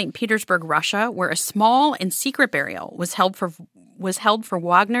head to St. Petersburg, Russia, where a small and secret burial was held for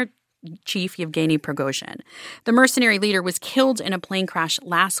Wagner chief Yevgeny Prigozhin. The mercenary leader was killed in a plane crash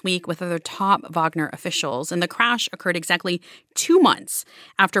last week with other top Wagner officials, and the crash occurred exactly 2 months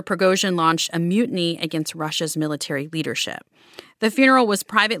after Prigozhin launched a mutiny against Russia's military leadership. The funeral was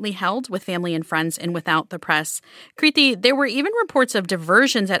privately held with family and friends and without the press. Kriti, there were even reports of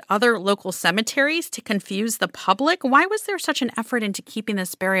diversions at other local cemeteries to confuse the public. Why was there such an effort into keeping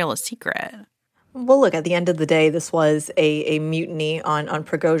this burial a secret? Well, look, at the end of the day, this was a mutiny on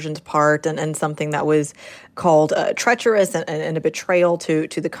Prigozhin's part and something that was called treacherous and a betrayal to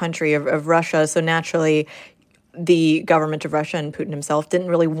the country of Russia. So naturally, the government of Russia and Putin himself didn't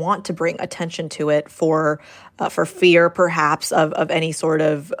really want to bring attention to it for fear, perhaps, of any sort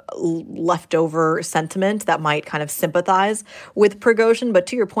of leftover sentiment that might kind of sympathize with Prigozhin. But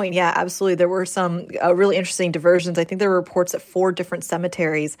to your point, yeah, absolutely, there were some really interesting diversions. I think there were reports at 4 different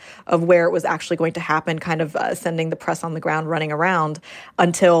cemeteries of where it was actually going to happen, kind of sending the press on the ground running around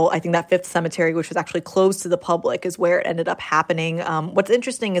until I think that 5th cemetery, which was actually closed to the public, is where it ended up happening. What's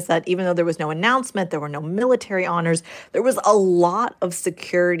interesting is that even though there was no announcement, there were no military honors, there was a lot of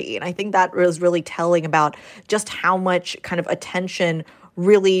security. And I think that was really telling about just how much kind of attention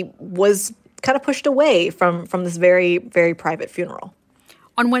really was kind of pushed away from this very, very private funeral.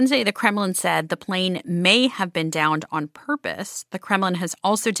 On Wednesday, the Kremlin said the plane may have been downed on purpose. The Kremlin has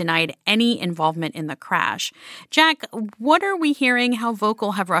also denied any involvement in the crash. Jack, what are we hearing? How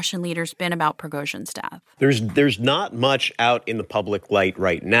vocal have Russian leaders been about Prigozhin's death? There's not much out in the public light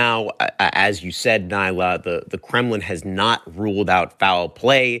right now. As you said, Nyla, the Kremlin has not ruled out foul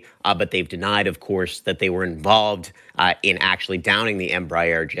play, but they've denied, of course, that they were involved in actually downing the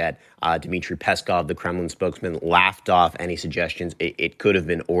Embraer jet. Dmitry Peskov, the Kremlin spokesman, laughed off any suggestions it could have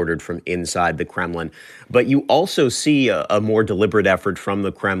been ordered from inside the Kremlin. But you also see a more deliberate effort from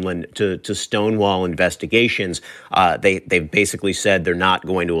the Kremlin to stonewall investigations. They've basically said they're not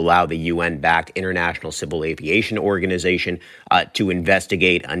going to allow the UN-backed International Civil Aviation Organization to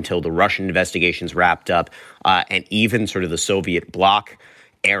investigate until the Russian investigations wrapped up, and even sort of the Soviet bloc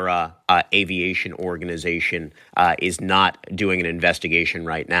era aviation organization is not doing an investigation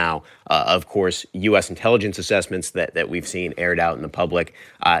right now. Of course, U.S. intelligence assessments that we've seen aired out in the public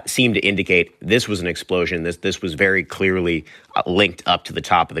seem to indicate this was an explosion. This was very clearly linked up to the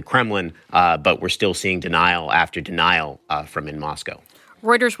top of the Kremlin, but we're still seeing denial after denial from in Moscow.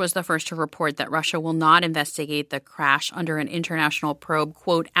 Reuters was the first to report that Russia will not investigate the crash under an international probe,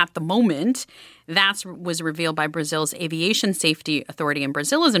 quote, at the moment. That was revealed by Brazil's Aviation Safety Authority, and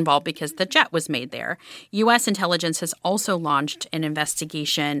Brazil is involved because the jet was made there. U.S. intelligence has also launched an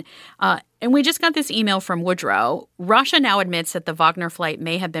investigation. And we just got this email from Woodrow. Russia now admits that the Wagner flight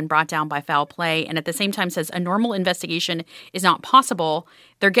may have been brought down by foul play, and at the same time says a normal investigation is not possible.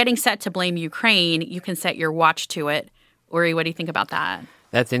 They're getting set to blame Ukraine. You can set your watch to it. Uri, what do you think about that?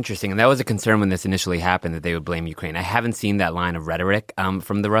 That's interesting. And that was a concern when this initially happened, that they would blame Ukraine. I haven't seen that line of rhetoric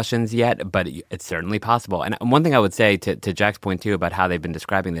from the Russians yet, but it's certainly possible. And one thing I would say to Jack's point, too, about how they've been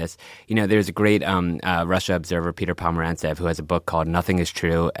describing this, there's a great Russia observer, Peter Pomerantsev, who has a book called Nothing is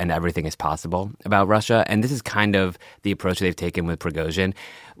True and Everything is Possible about Russia. And this is kind of the approach they've taken with Prigozhin.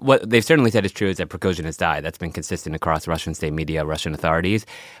 What they've certainly said is true is that Prigozhin has died. That's been consistent across Russian state media, Russian authorities.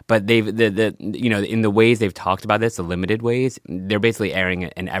 But they've, in the ways they've talked about this, the limited ways, they're basically airing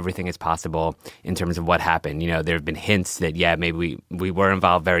it and everything is possible in terms of what happened. There have been hints that, maybe we were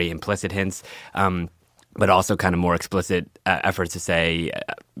involved, very implicit hints. But also kind of more explicit efforts to say,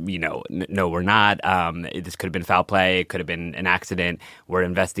 no, we're not. This could have been foul play. It could have been an accident. We're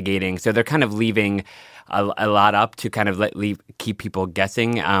investigating. So they're kind of leaving a lot up to kind of keep people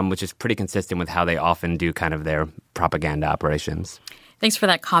guessing, which is pretty consistent with how they often do kind of their propaganda operations. Thanks for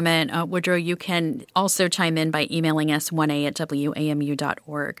that comment. Woodrow, you can also chime in by emailing us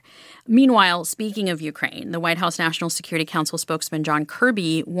 1a@wamu.org. Meanwhile, speaking of Ukraine, the White House National Security Council spokesman John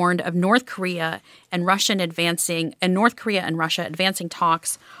Kirby warned of North Korea and Russia advancing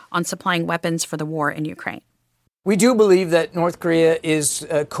talks on supplying weapons for the war in Ukraine. We do believe that North Korea is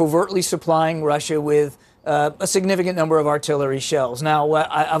covertly supplying Russia with a significant number of artillery shells. Now,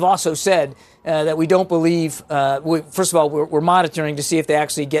 I've also said that we don't believe, first of all, we're monitoring to see if they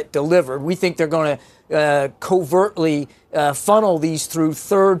actually get delivered. We think they're going to covertly funnel these through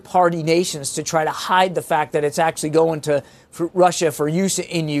third-party nations to try to hide the fact that it's actually going to Russia for use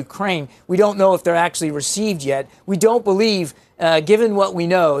in Ukraine. We don't know if they're actually received yet. We don't believe given what we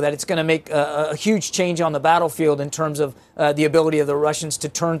know, that it's going to make a huge change on the battlefield in terms of the ability of the Russians to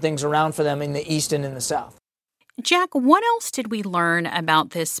turn things around for them in the east and in the south. Jack, what else did we learn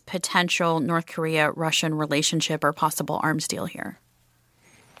about this potential North Korea-Russian relationship or possible arms deal here?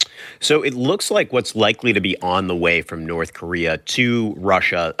 So it looks like what's likely to be on the way from North Korea to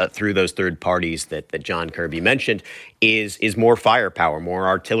Russia through those third parties that John Kirby mentioned is more firepower, more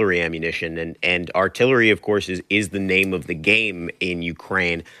artillery ammunition. And artillery, of course, is the name of the game in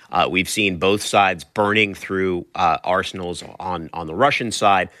Ukraine. We've seen both sides burning through arsenals on the Russian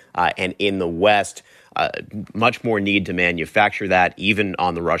side and in the West. Much more need to manufacture that, even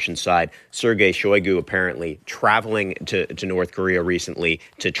on the Russian side. Sergei Shoigu apparently traveling to North Korea recently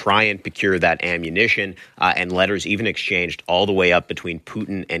to try and procure that ammunition, and letters even exchanged all the way up between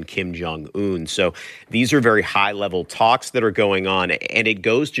Putin and Kim Jong-un. So these are very high-level talks that are going on, and it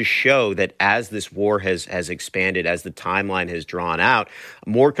goes to show that as this war has expanded, as the timeline has drawn out,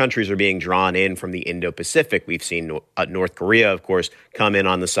 more countries are being drawn in from the Indo-Pacific. We've seen North Korea, of course, come in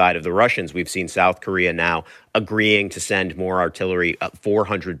on the side of the Russians. We've seen South Korea now agreeing to send more artillery,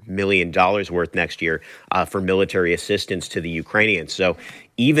 $400 million worth next year for military assistance to the Ukrainians. So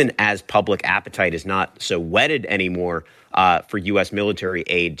even as public appetite is not so whetted anymore for U.S. military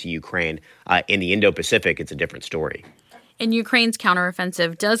aid to Ukraine, in the Indo-Pacific, it's a different story. And Ukraine's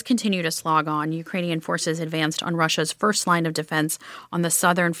counteroffensive does continue to slog on. Ukrainian forces advanced on Russia's first line of defense on the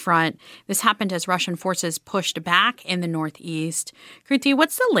southern front. This happened as Russian forces pushed back in the northeast. Kriti,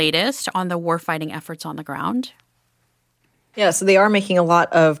 what's the latest on the warfighting efforts on the ground? Yeah, so they are making a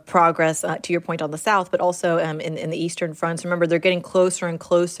lot of progress, to your point, on the south, but also in the eastern fronts. Remember, they're getting closer and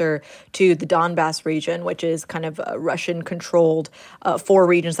closer to the Donbass region, which is kind of Russian-controlled, 4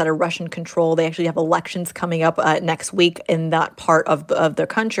 regions that are Russian-controlled. They actually have elections coming up next week in that part of the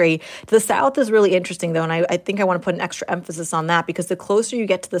country. The south is really interesting, though, and I think I want to put an extra emphasis on that, because the closer you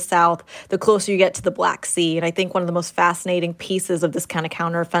get to the south, the closer you get to the Black Sea. And I think one of the most fascinating pieces of this kind of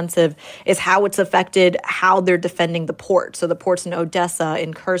counteroffensive is how it's affected how they're defending the ports. So the ports in Odessa,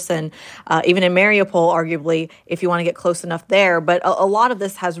 in Kherson, even in Mariupol, arguably, if you want to get close enough there. But a lot of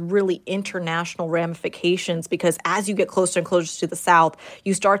this has really international ramifications, because as you get closer and closer to the south,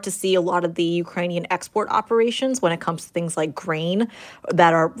 you start to see a lot of the Ukrainian export operations when it comes to things like grain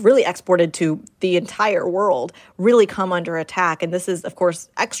that are really exported to the entire world really come under attack. And this is, of course,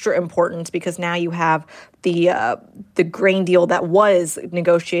 extra important because now you have the grain deal that was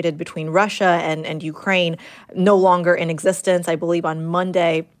negotiated between Russia and Ukraine no longer in existence. I believe on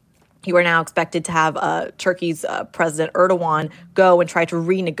Monday, you are now expected to have Turkey's President Erdogan go and try to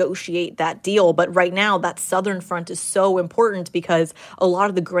renegotiate that deal. But right now, that southern front is so important because a lot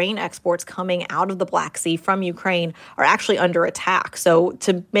of the grain exports coming out of the Black Sea from Ukraine are actually under attack. So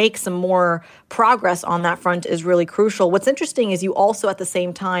to make some more progress on that front is really crucial. What's interesting is you also at the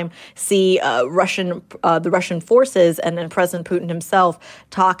same time see the Russian forces and then President Putin himself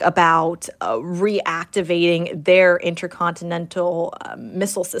talk about reactivating their intercontinental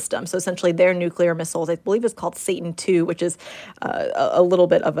missile system. So essentially their nuclear missiles, I believe it's called Satan II, which is a little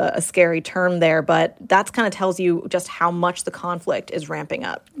bit of a scary term there, but that kind of tells you just how much the conflict is ramping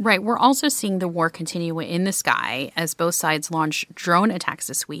up. Right. We're also seeing the war continue in the sky as both sides launch drone attacks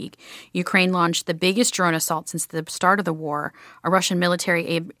this week. Ukraine launched the biggest drone assault since the start of the war. A Russian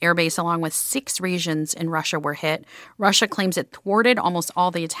military airbase along with 6 regions in Russia were hit. Russia claims it thwarted almost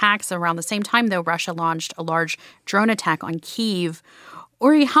all the attacks. Around the same time, though, Russia launched a large drone attack on Kyiv.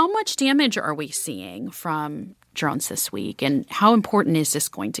 Ori, how much damage are we seeing from drones this week, and how important is this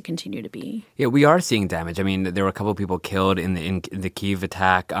going to continue to be? Yeah, we are seeing damage. I mean, there were a couple of people killed in the Kyiv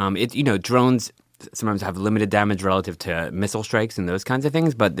attack. Drones sometimes have limited damage relative to missile strikes and those kinds of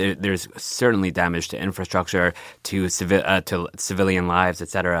things, but there's certainly damage to infrastructure, to civilian lives,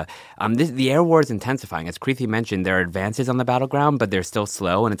 etc. The air war is intensifying. As Kriti mentioned, there are advances on the battleground, but they're still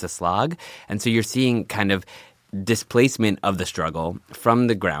slow and it's a slog. And so you're seeing kind of displacement of the struggle from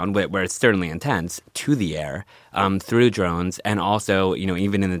the ground, where it's certainly intense, to the air, through drones, and also,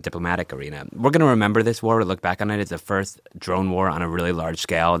 even in the diplomatic arena. We're going to remember this war, look back on it. It's the first drone war on a really large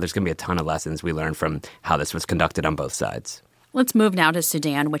scale. There's going to be a ton of lessons we learned from how this was conducted on both sides. Let's move now to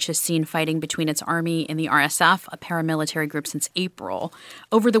Sudan, which has seen fighting between its army and the RSF, a paramilitary group, since April.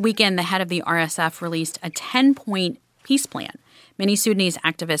 Over the weekend, the head of the RSF released a 10-point peace plan. Many Sudanese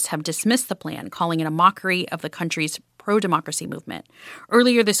activists have dismissed the plan, calling it a mockery of the country's pro-democracy movement.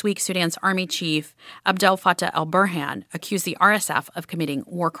 Earlier this week, Sudan's army chief, Abdel Fattah al-Burhan, accused the RSF of committing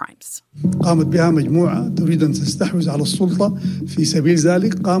war crimes. قامت بها مجموعة تريد أن تستحوذ على السلطة في سبيل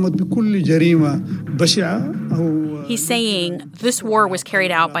ذلك قامت بكل جريمة بشعة He's saying this war was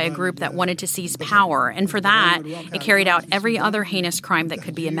carried out by a group that wanted to seize power, and for that, it carried out every other heinous crime that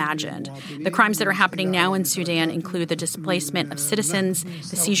could be imagined. The crimes that are happening now in Sudan include the displacement of citizens,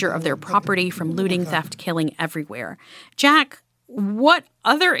 the seizure of their property from looting, theft, killing everywhere. Jack, what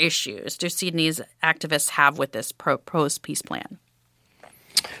other issues do Sudanese activists have with this proposed peace plan?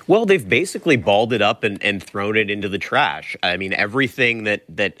 Well, they've basically balled it up and thrown it into the trash. I mean, everything that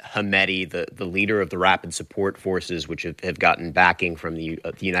Hamedi, the leader of the Rapid Support Forces, which have gotten backing from the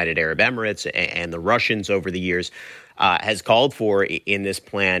United Arab Emirates and the Russians over the years, has called for in this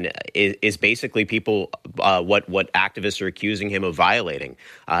plan is basically what activists are accusing him of violating.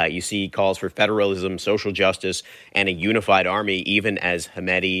 You see calls for federalism, social justice, and a unified army, even as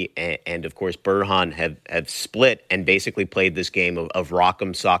Hamedi and of course, Burhan have split and basically played this game of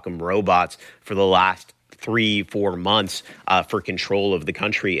rock'em sock'em robots for the last 3-4 months for control of the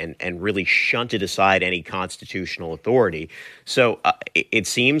country and really shunted aside any constitutional authority. So it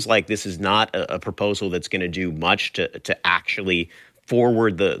seems like this is not a proposal that's going to do much to actually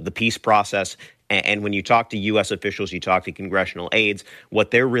forward the peace process. And when you talk to U.S. officials, you talk to congressional aides, what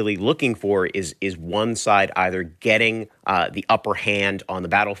they're really looking for is one side either getting the upper hand on the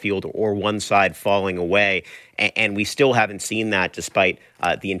battlefield or one side falling away. And we still haven't seen that despite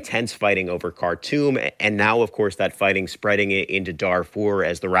the intense fighting over Khartoum. And now, of course, that fighting spreading into Darfur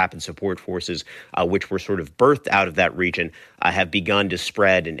as the Rapid Support Forces, which were sort of birthed out of that region, have begun to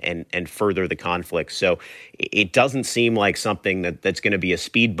spread and further the conflict. So it doesn't seem like something that's going to be a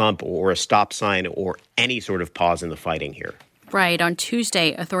speed bump or a stop sign or any sort of pause in the fighting here. Right. On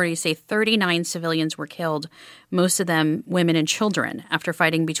Tuesday, authorities say 39 civilians were killed, most of them women and children, after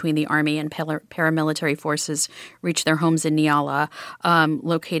fighting between the army and paramilitary forces reached their homes in Niala,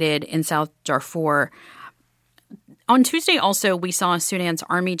 located in South Darfur. On Tuesday, also, we saw Sudan's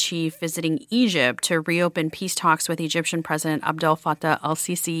army chief visiting Egypt to reopen peace talks with Egyptian President Abdel Fattah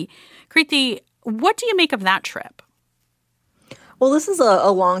al-Sisi. Kriti, what do you make of that trip? Well, this is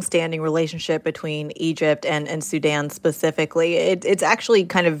a long-standing relationship between Egypt and Sudan specifically. It's actually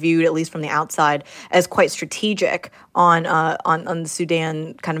kind of viewed, at least from the outside, as quite strategic on the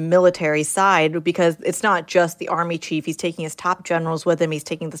Sudan kind of military side, because it's not just the army chief. He's taking his top generals with him. He's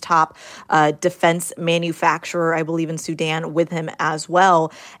taking the top defense manufacturer, I believe, in Sudan with him as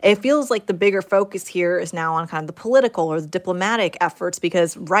well. It feels like the bigger focus here is now on kind of the political or the diplomatic efforts,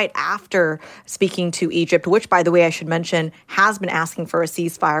 because right after speaking to Egypt, which, by the way, I should mention, has been asking for a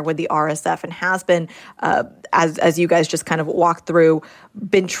ceasefire with the RSF and has been, as you guys just kind of walked through,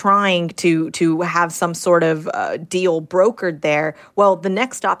 been trying to have some sort of deal brokered there. Well, the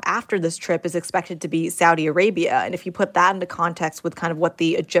next stop after this trip is expected to be Saudi Arabia. And if you put that into context with kind of what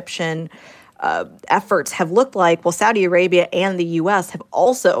the Egyptian efforts have looked like, well, Saudi Arabia and the U.S. have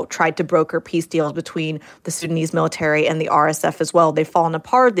also tried to broker peace deals between the Sudanese military and the RSF as well. They've fallen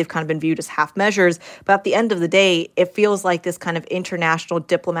apart. They've kind of been viewed as half measures. But at the end of the day, it feels like this kind of international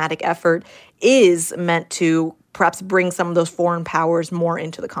diplomatic effort is meant to perhaps bring some of those foreign powers more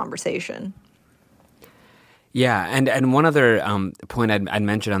into the conversation. Yeah, and one other point I'd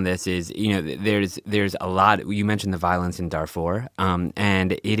mention on this is, there's a lot. You mentioned the violence in Darfur,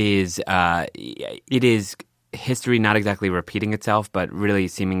 and it is history not exactly repeating itself, but really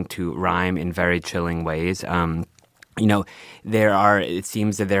seeming to rhyme in very chilling ways. It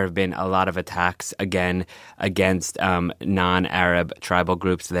seems that there have been a lot of attacks against non-Arab tribal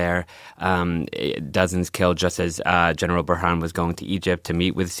groups there. Dozens killed just as General Burhan was going to Egypt to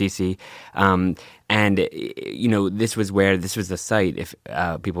meet with Sisi. And, this was the site, if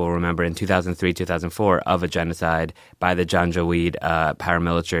people remember, in 2003, 2004, of a genocide by the Janjaweed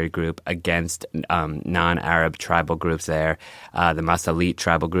paramilitary group against non-Arab tribal groups there. The Masalit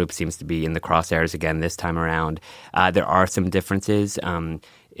tribal group seems to be in the crosshairs again this time around. There are some differences.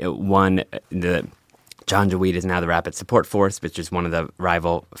 One, the Janjaweed is now the Rapid Support Force, which is one of the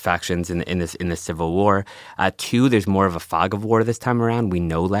rival factions in this civil war. Two, there's more of a fog of war this time around. We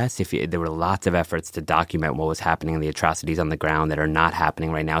know less. There were lots of efforts to document what was happening and the atrocities on the ground that are not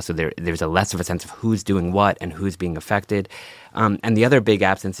happening right now. So there's a less of a sense of who's doing what and who's being affected. And the other big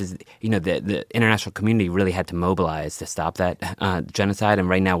absence is, the international community really had to mobilize to stop that genocide. And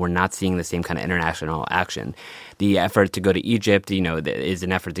right now we're not seeing the same kind of international action. The effort to go to Egypt, is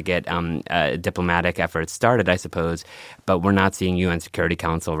an effort to get diplomatic efforts started, I suppose. But we're not seeing UN Security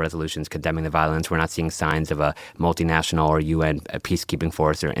Council resolutions condemning the violence. We're not seeing signs of a multinational or UN peacekeeping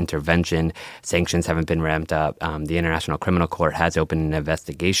force or intervention. Sanctions haven't been ramped up. The International Criminal Court has opened an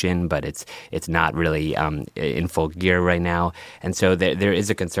investigation, but it's not really in full gear right now. And so there is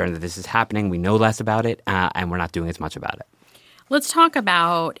a concern that this is happening. We know less about it, and we're not doing as much about it. Let's talk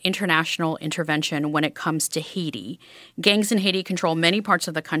about international intervention when it comes to Haiti. Gangs in Haiti control many parts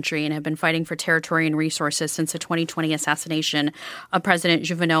of the country and have been fighting for territory and resources since the 2020 assassination of President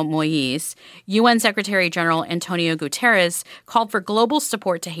Jovenel Moïse. UN Secretary General Antonio Guterres called for global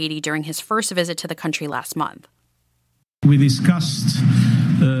support to Haiti during his first visit to the country last month. We discussed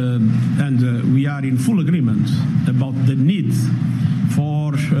and we are in full agreement about the need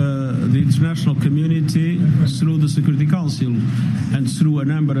for the international community through the Security Council and through a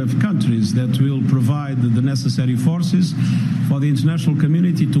number of countries that will provide the necessary forces for the international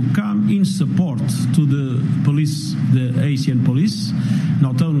community to come in support to the police, the Haitian police,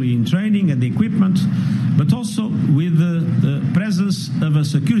 not only in training and equipment, but also with the presence of a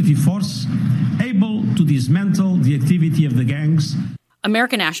security force able to dismantle the activity of the gangs.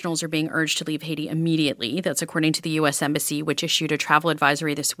 American nationals are being urged to leave Haiti immediately. That's according to the U.S. Embassy, which issued a travel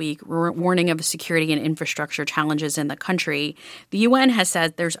advisory this week warning of the security and infrastructure challenges in the country. The UN has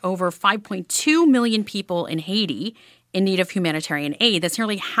said there's over 5.2 million people in Haiti in need of humanitarian aid. That's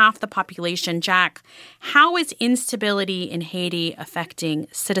nearly half the population. Jack, how is instability in Haiti affecting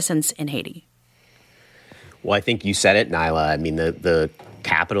citizens in Haiti? Well, I think you said it, Nyla. I mean, the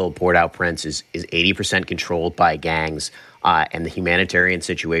capital, Port-au-Prince, is 80% controlled by gangs. And the humanitarian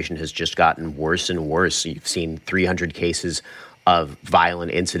situation has just gotten worse and worse. You've seen 300 cases of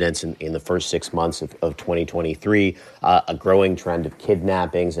violent incidents in the first 6 months of 2023, a growing trend of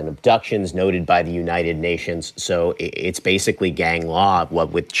kidnappings and abductions noted by the United Nations. So it's basically gang law,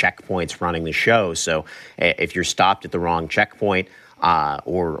 with checkpoints running the show. So if you're stopped at the wrong checkpoint,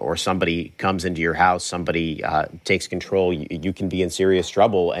 or somebody comes into your house, somebody takes control, you can be in serious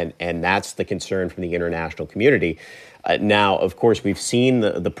trouble. And that's the concern from the international community. Now, of course, we've seen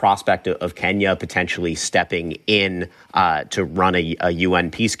the prospect of Kenya potentially stepping in to run a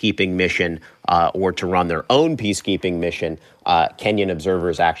UN peacekeeping mission or to run their own peacekeeping mission. Kenyan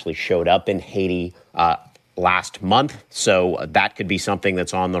observers actually showed up in Haiti last month, so that could be something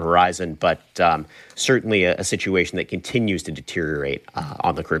that's on the horizon, but certainly a situation that continues to deteriorate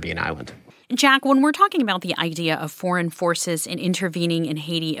on the Caribbean island. Jack, when we're talking about the idea of foreign forces and intervening in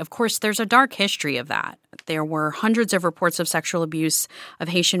Haiti, of course, there's a dark history of that. There were hundreds of reports of sexual abuse of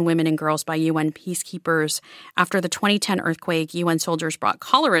Haitian women and girls by UN peacekeepers. After the 2010 earthquake, UN soldiers brought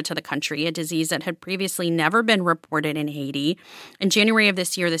cholera to the country, a disease that had previously never been reported in Haiti. In January of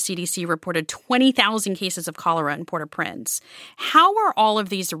this year, the CDC reported 20,000 cases of cholera in Port-au-Prince. How are all of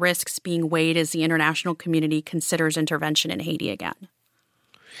these risks being weighed as the international community considers intervention in Haiti again?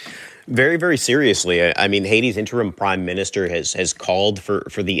 Very, very seriously. I mean, Haiti's interim prime minister has called for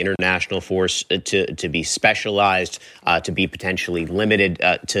the international force to be specialized, to be potentially limited,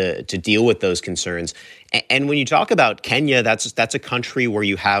 to deal with those concerns. And when you talk about Kenya, that's a country where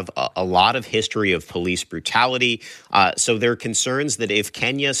you have a lot of history of police brutality. So there are concerns that if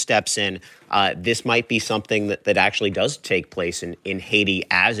Kenya steps in, this might be something that actually does take place in Haiti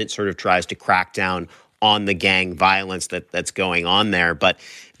as it sort of tries to crack down on the gang violence that's going on there. But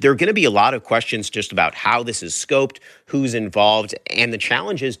there are going to be a lot of questions just about how this is scoped, who's involved, and the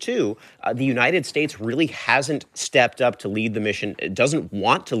challenge is, too, the United States really hasn't stepped up to lead the mission. It doesn't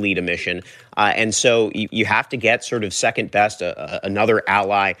want to lead a mission. And so you have to get sort of second best, another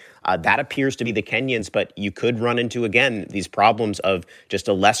ally. That appears to be the Kenyans, but you could run into, again, these problems of just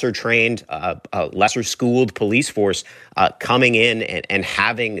a lesser trained, lesser schooled police force coming in and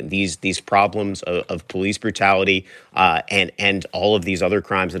having these problems of police brutality and all of these other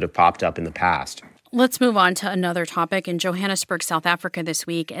crimes that have popped up in the past. Let's move on to another topic. In Johannesburg, South Africa this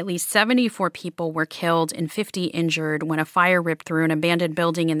week, at least 74 people were killed and 50 injured when a fire ripped through an abandoned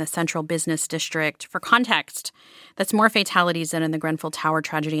building in the central business district. For context, that's more fatalities than in the Grenfell Tower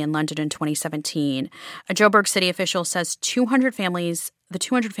tragedy in London in 2017. A Joburg city official says the 200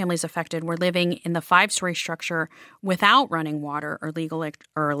 families affected were living in the 5-story structure without running water or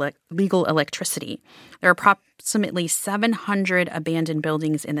legal electricity. There are approximately 700 abandoned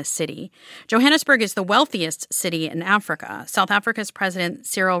buildings in the city. Johannesburg is the wealthiest city in Africa. South Africa's President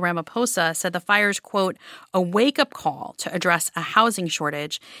Cyril Ramaphosa said the fire's, quote, a wake-up call to address a housing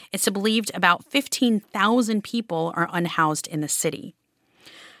shortage. It's believed about 15,000 people are unhoused in the city.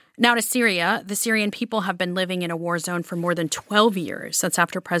 Now to Syria. The Syrian people have been living in a war zone for more than 12 years. That's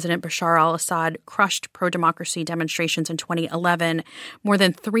after President Bashar al-Assad crushed pro-democracy demonstrations in 2011. More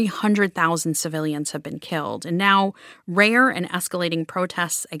than 300,000 civilians have been killed. And now rare and escalating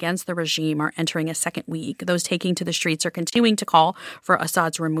protests against the regime are entering a second week. Those taking to the streets are continuing to call for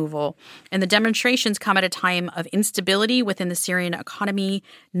Assad's removal. And the demonstrations come at a time of instability within the Syrian economy.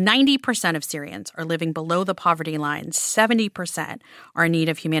 90% of Syrians are living below the poverty line. 70% are in need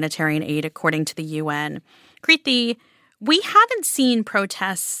of humanitarian aid, according to the UN. Kriti, We haven't seen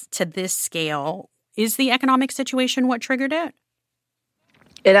protests to this scale. Is the economic situation what triggered it?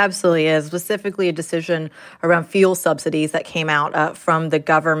 It absolutely is, specifically a decision around fuel subsidies that came out from the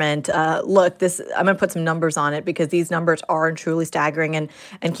government. Look, I'm going to put some numbers on it because these numbers are truly staggering.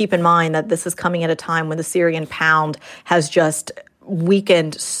 And keep in mind that this is coming at a time when the Syrian pound has just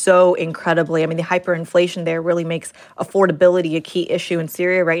weakened so incredibly. I mean, the hyperinflation there really makes affordability a key issue in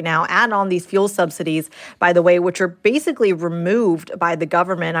Syria right now. Add on these fuel subsidies, by the way, which are basically removed by the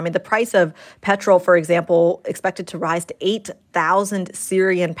government. I mean, the price of petrol, for example, expected to rise to 8,000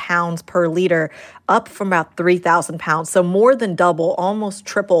 Syrian pounds per liter, up from about 3,000 pounds. So more than double, almost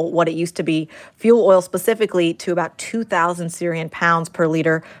triple what it used to be. Fuel oil specifically to about 2,000 Syrian pounds per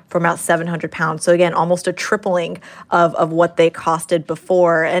liter from about 700 pounds. So again, almost a tripling of what they costed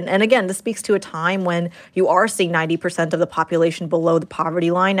before. And again, this speaks to a time when you are seeing 90% of the population below the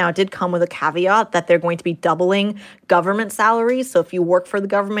poverty line. Now, it did come with a caveat that they're going to be doubling government salaries. So if you work for the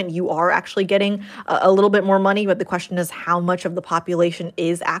government, you are actually getting a little bit more money. But the question is how much of the population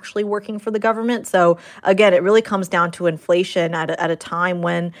is actually working for the government? So again, it really comes down to inflation at a time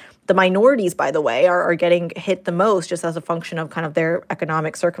when the minorities, by the way, are getting hit the most just as a function of kind of their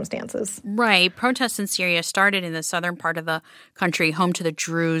economic circumstances. Right. Protests in Syria started in the southern part of the country, home to the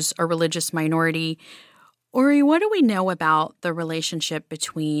Druze, a religious minority. Uri, what do we know about the relationship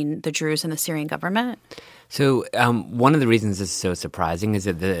between the Druze and the Syrian government? So one of the reasons this is so surprising is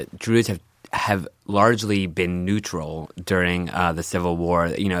that the Druze have largely been neutral during the civil war.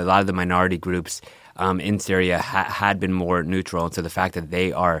 You know, a lot of the minority groups in Syria had been more neutral. And so the fact that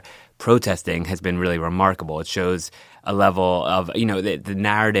they are protesting has been really remarkable. It shows a level of, you know, the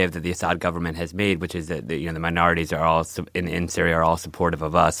narrative that the Assad government has made, which is that, the minorities are all in Syria are all supportive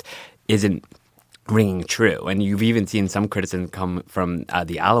of us, isn't ringing true. And you've even seen some criticism come from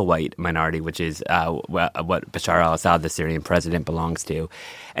the Alawite minority, which is what Bashar al-Assad, the Syrian president, belongs to.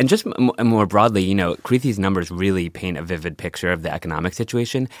 And just more broadly, you know, Kriti's numbers really paint a vivid picture of the economic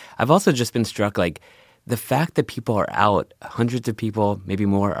situation. I've also just been struck, like, the fact that people are out, hundreds of people, maybe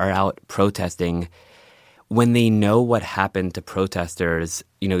more, are out protesting when they know what happened to protesters,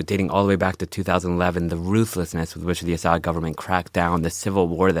 you know, dating all the way back to 2011, the ruthlessness with which the Assad government cracked down, the civil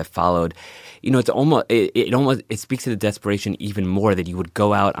war that followed. You know, it speaks to the desperation even more that you would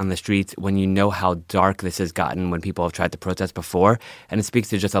go out on the streets when you know how dark this has gotten when people have tried to protest before. And it speaks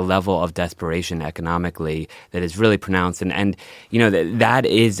to just a level of desperation economically that is really pronounced. And you know, that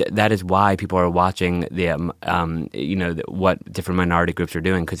is why people are watching what different minority groups are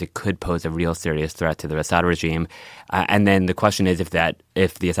doing, because it could pose a real serious threat to the Assad regime. And then the question is, if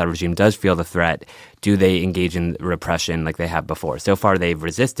the Assad regime does feel the threat, do they engage in repression like they have before? So far, they've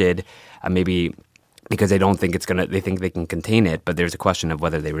resisted, maybe because they think they can contain it, but there's a question of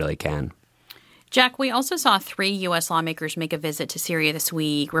whether they really can. Jack, we also saw 3 U.S. lawmakers make a visit to Syria this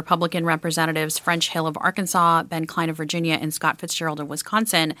week. Republican Representatives French Hill of Arkansas, Ben Cline of Virginia, and Scott Fitzgerald of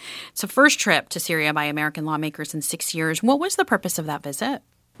Wisconsin. It's the first trip to Syria by American lawmakers in 6 years. What was the purpose of that visit?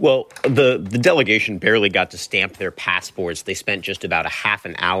 Well, the delegation barely got to stamp their passports. They spent just about a half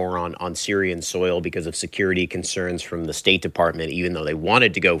an hour on Syrian soil because of security concerns from the State Department, even though they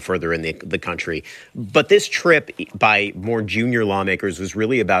wanted to go further in the country. But this trip by more junior lawmakers was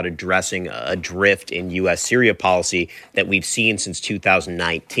really about addressing a drift in U.S. Syria policy that we've seen since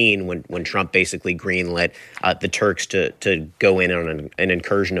 2019 when Trump basically greenlit the Turks to go in on an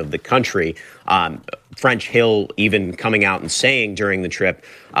incursion of the country. French Hill even coming out and saying during the trip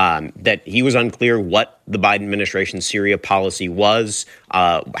that he was unclear what the Biden administration's Syria policy was,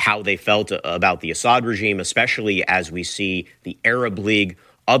 how they felt about the Assad regime, especially as we see the Arab League,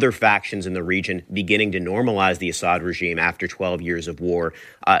 other factions in the region beginning to normalize the Assad regime after 12 years of war.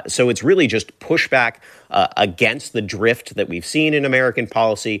 So it's really just pushback against the drift that we've seen in American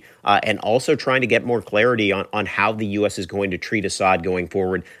policy, and also trying to get more clarity on how the U.S. is going to treat Assad going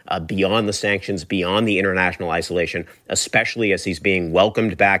forward, beyond the sanctions, beyond the international isolation, especially as he's being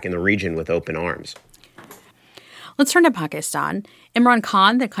welcomed back in the region with open arms. Let's turn to Pakistan. Imran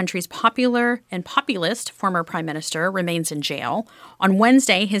Khan, the country's popular and populist former prime minister, remains in jail. On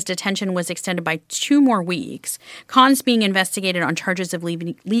Wednesday, his detention was extended by 2 more weeks. Khan's being investigated on charges of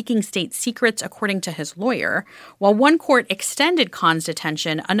leaking state secrets, according to his lawyer. While one court extended Khan's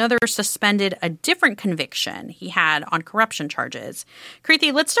detention, another suspended a different conviction he had on corruption charges.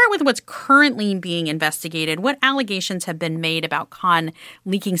 Kriti, let's start with what's currently being investigated. What allegations have been made about Khan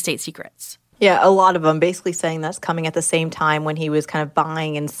leaking state secrets? Yeah, a lot of them basically saying that's coming at the same time when he was kind of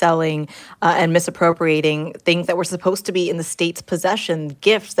buying and selling and misappropriating things that were supposed to be in the state's possession,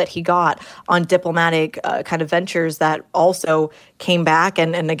 gifts that he got on diplomatic kind of ventures that also came back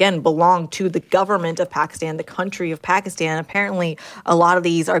and again belonged to the government of Pakistan, the country of Pakistan. Apparently, a lot of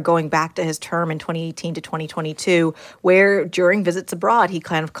these are going back to his term in 2018 to 2022, where during visits abroad, he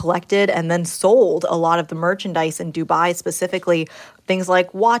kind of collected and then sold a lot of the merchandise in Dubai, specifically things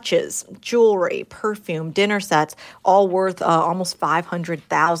like watches, jewelry, perfume, dinner sets, all worth almost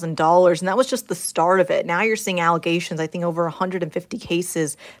 $500,000. And that was just the start of it. Now you're seeing allegations, I think over 150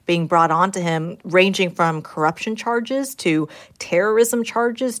 cases being brought onto him, ranging from corruption charges to terrorism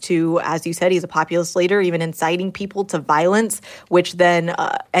charges to, as you said, he's a populist leader, even inciting people to violence, which then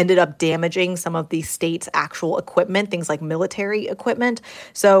ended up damaging some of the state's actual equipment, things like military equipment.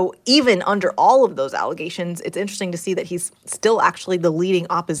 So even under all of those allegations, it's interesting to see that he's still actually the leading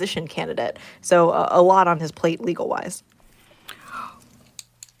opposition candidate. So a lot on his plate legal-wise.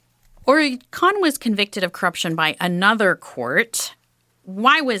 Khan was convicted of corruption by another court.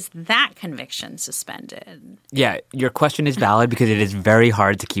 Why was that conviction suspended? Yeah, your question is valid because it is very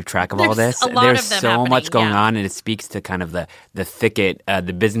hard to keep track of all this. There's so much going on, and it speaks to kind of the thicket,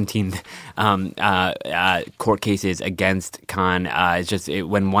 the Byzantine court cases against Khan. It's just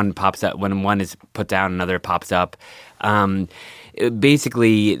when one pops up, when one is put down, another pops up.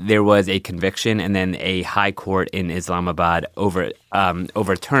 Basically, there was a conviction, and then a high court in Islamabad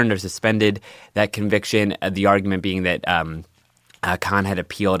overturned or suspended that conviction. The argument being that Khan had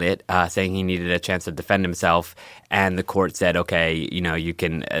appealed it, saying he needed a chance to defend himself, and the court said, "Okay, you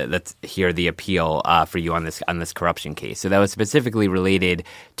can let's hear the appeal for you on this corruption case." So that was specifically related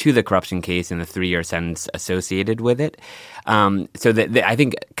to the corruption case and the 3-year sentence associated with it. So I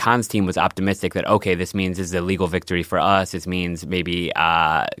think Khan's team was optimistic that this means this is a legal victory for us. This means maybe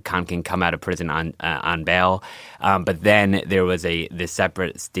Khan can come out of prison on bail. But then there was this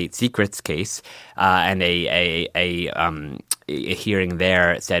separate state secrets case, and a hearing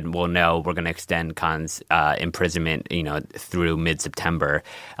there said, well, no, we're going to extend Khan's imprisonment, through mid-September,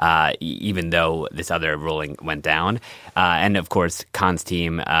 even though this other ruling went down. And of course, Khan's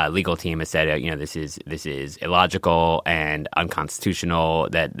team, legal team, has said, this is illogical and unconstitutional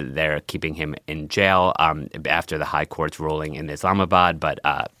that they're keeping him in jail after the high court's ruling in Islamabad. But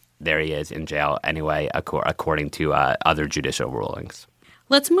there he is in jail anyway, according to other judicial rulings.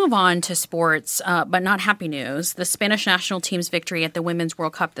 Let's move on to sports, but not happy news. The Spanish national team's victory at the Women's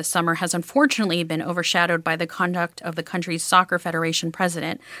World Cup this summer has unfortunately been overshadowed by the conduct of the country's soccer federation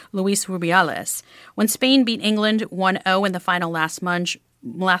president, Luis Rubiales. When Spain beat England 1-0 in the final last month,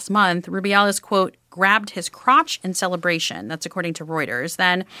 Rubiales, quote, grabbed his crotch in celebration. That's according to Reuters.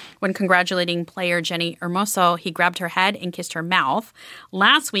 Then, when congratulating player Jenny Hermoso, he grabbed her head and kissed her mouth.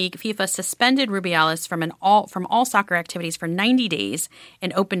 Last week, FIFA suspended Rubiales from all soccer activities for 90 days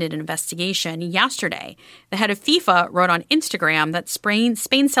and opened an investigation yesterday. The head of FIFA wrote on Instagram that Spain's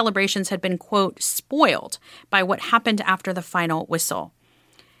celebrations had been, quote, spoiled by what happened after the final whistle.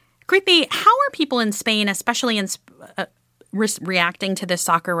 Krithi, how are people in Spain, especially in reacting to this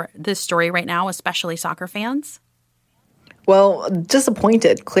story right now, especially soccer fans? Well,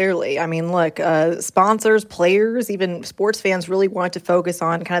 disappointed, clearly. I mean, look, sponsors, players, even sports fans really want to focus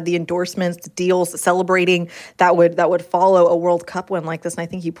on kind of the endorsements, the deals, celebrating that would follow a World Cup win like this. And I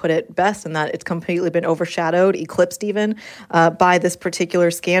think you put it best in that it's completely been overshadowed, eclipsed even by this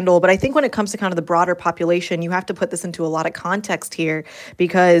particular scandal. But I think when it comes to kind of the broader population, you have to put this into a lot of context here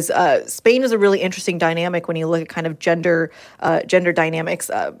because Spain is a really interesting dynamic when you look at kind of gender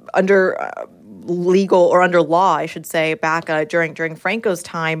dynamics under legal or under law, I should say, back during Franco's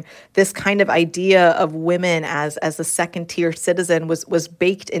time, this kind of idea of women as a second-tier citizen was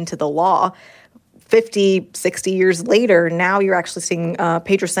baked into the law. 50, 60 years later, now you're actually seeing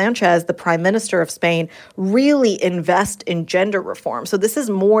Pedro Sanchez, the prime minister of Spain, really invest in gender reform. So this is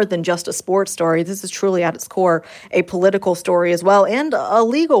more than just a sports story. This is truly at its core a political story as well, and a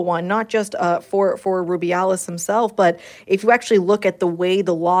legal one, not just for Rubiales himself. But if you actually look at the way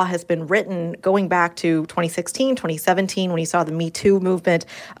the law has been written, going back to 2016, 2017, when you saw the Me Too movement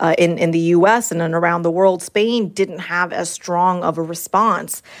in the U.S. and around the world, Spain didn't have as strong of a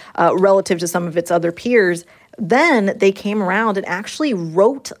response relative to some of its other peers. Then they came around and actually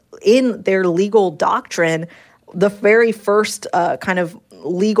wrote in their legal doctrine the very first kind of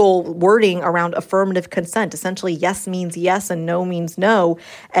legal wording around affirmative consent. Essentially, yes means yes and no means no.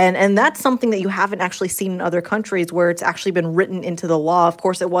 And that's something that you haven't actually seen in other countries where it's actually been written into the law. Of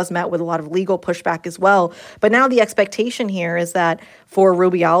course, it was met with a lot of legal pushback as well. But now the expectation here is that for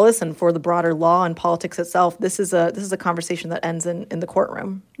Rubiales and for the broader law and politics itself, this is a conversation that ends in the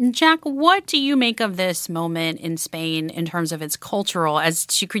courtroom. Jack, what do you make of this moment in Spain in terms of its cultural, as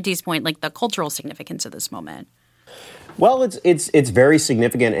to Kriti's point, like the cultural significance of this moment? Well, it's very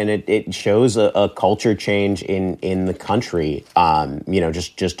significant, and it shows a culture change in the country.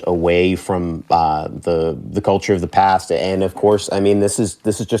 Just away from the culture of the past, and of course, I mean, this is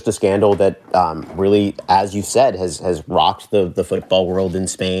just a scandal that really, as you said, has rocked the football world in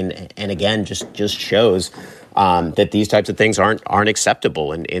Spain, and again, just shows that these types of things aren't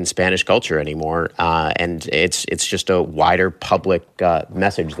acceptable in Spanish culture anymore, and it's just a wider public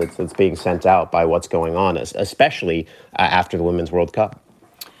message that's being sent out by what's going on, especially after the Women's World Cup.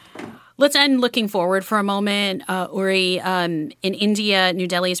 Let's end looking forward for a moment. Uri, in India, New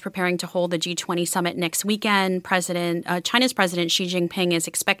Delhi is preparing to hold the G20 summit next weekend. China's President Xi Jinping is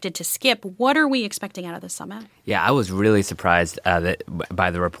expected to skip. What are we expecting out of the summit? Yeah, I was really surprised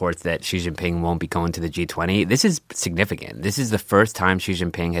by the reports that Xi Jinping won't be going to the G20. This is significant. This is the first time Xi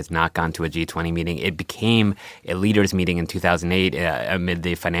Jinping has not gone to a G20 meeting. It became a leaders' meeting in 2008 amid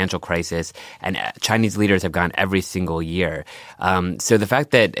the financial crisis, and Chinese leaders have gone every single year. So the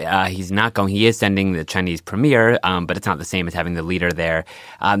fact that he's not going, he is sending the Chinese premier, but it's not the same as having the leader there.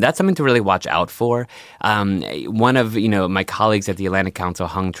 That's something to really watch out for. One of my colleagues at the Atlantic Council,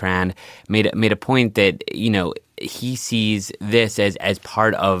 Hung Tran, made a point that he sees this as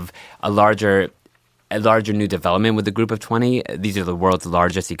part of a larger new development with the Group of 20. These are the world's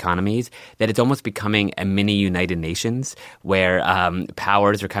largest economies, that it's almost becoming a mini United Nations where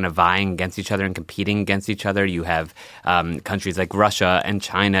powers are kind of vying against each other and competing against each other. You have countries like Russia and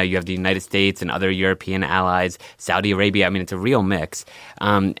China. You have the United States and other European allies, Saudi Arabia. I mean, it's a real mix.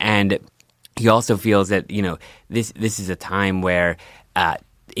 And he also feels that, this is a time where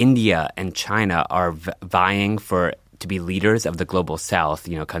India and China are vying to be leaders of the global south,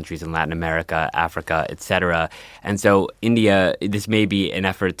 countries in Latin America, Africa, etc. And so India, this may be an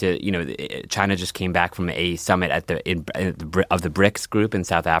effort to, China just came back from a summit of the BRICS group in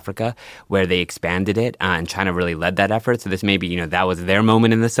South Africa where they expanded it, and China really led that effort. So this may be, that was their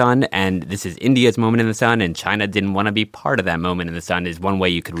moment in the sun, and this is India's moment in the sun, and China didn't want to be part of that moment in the sun is one way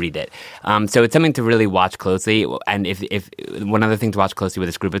you could read it. So it's something to really watch closely. And if one other thing to watch closely with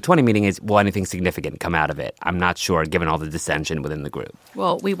this Group of 20 meeting is, will anything significant come out of it? I'm not sure, given all the dissension within the group.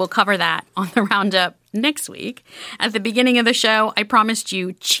 Well, we will cover that on the Roundup next week. At the beginning of the show, I promised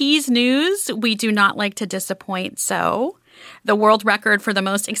you cheese news. We do not like to disappoint, so the world record for the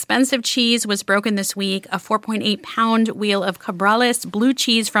most expensive cheese was broken this week. A 4.8-pound wheel of Cabrales blue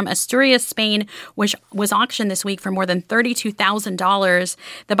cheese from Asturias, Spain, which was auctioned this week for more than $32,000.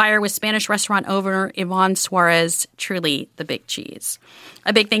 The buyer was Spanish restaurant owner Ivan Suarez, truly the big cheese.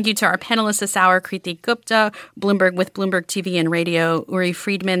 A big thank you to our panelists this hour, Kriti Gupta, Bloomberg TV and Radio, Uri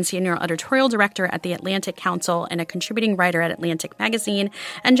Friedman, Senior Editorial Director at the Atlantic Council and a contributing writer at Atlantic Magazine,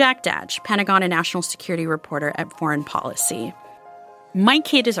 and Jack Dadge, Pentagon and National Security Reporter at Foreign Policy. Mike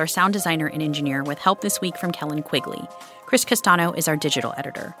Kidd is our sound designer and engineer with help this week from Kellen Quigley. Chris Castano is our digital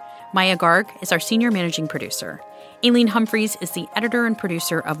editor. Maya Garg is our senior managing producer. Aileen Humphreys is the editor and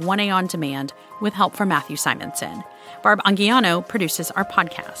producer of 1A On Demand with help from Matthew Simonson. Barb Anguiano produces our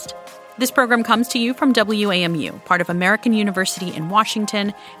podcast. This program comes to you from WAMU, part of American University in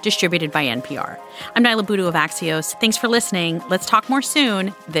Washington, distributed by NPR. I'm Nyla Boodoo of Axios. Thanks for listening. Let's talk more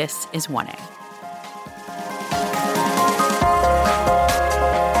soon. This is 1A.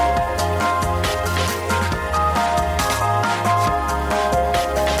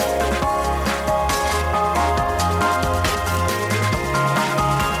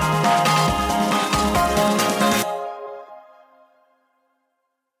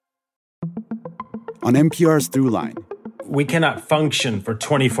 On NPR's Throughline. We cannot function for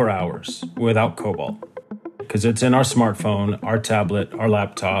 24 hours without cobalt because it's in our smartphone, our tablet, our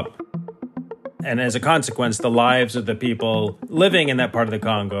laptop. And as a consequence, the lives of the people living in that part of the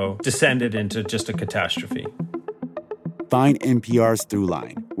Congo descended into just a catastrophe. Find NPR's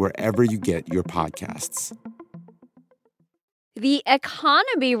Throughline wherever you get your podcasts. The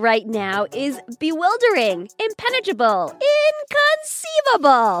economy right now is bewildering, impenetrable,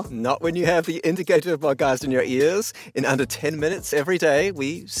 inconceivable. Not when you have the Indicator podcast in your ears. In under 10 minutes every day,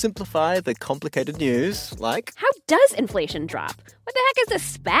 we simplify the complicated news, like... How does inflation drop? What the heck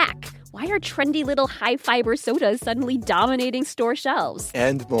is a SPAC? Why are trendy little high-fiber sodas suddenly dominating store shelves?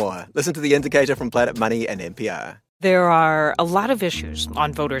 And more. Listen to the Indicator from Planet Money and NPR. There are a lot of issues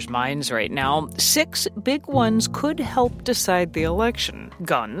on voters' minds right now. 6 big ones could help decide the election: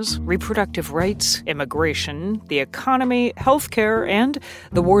 guns, reproductive rights, immigration, the economy, healthcare, and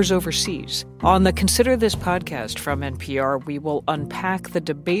the wars overseas. On the Consider This podcast from NPR, we will unpack the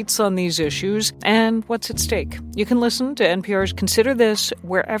debates on these issues and what's at stake. You can listen to NPR's Consider This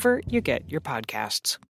wherever you get your podcasts.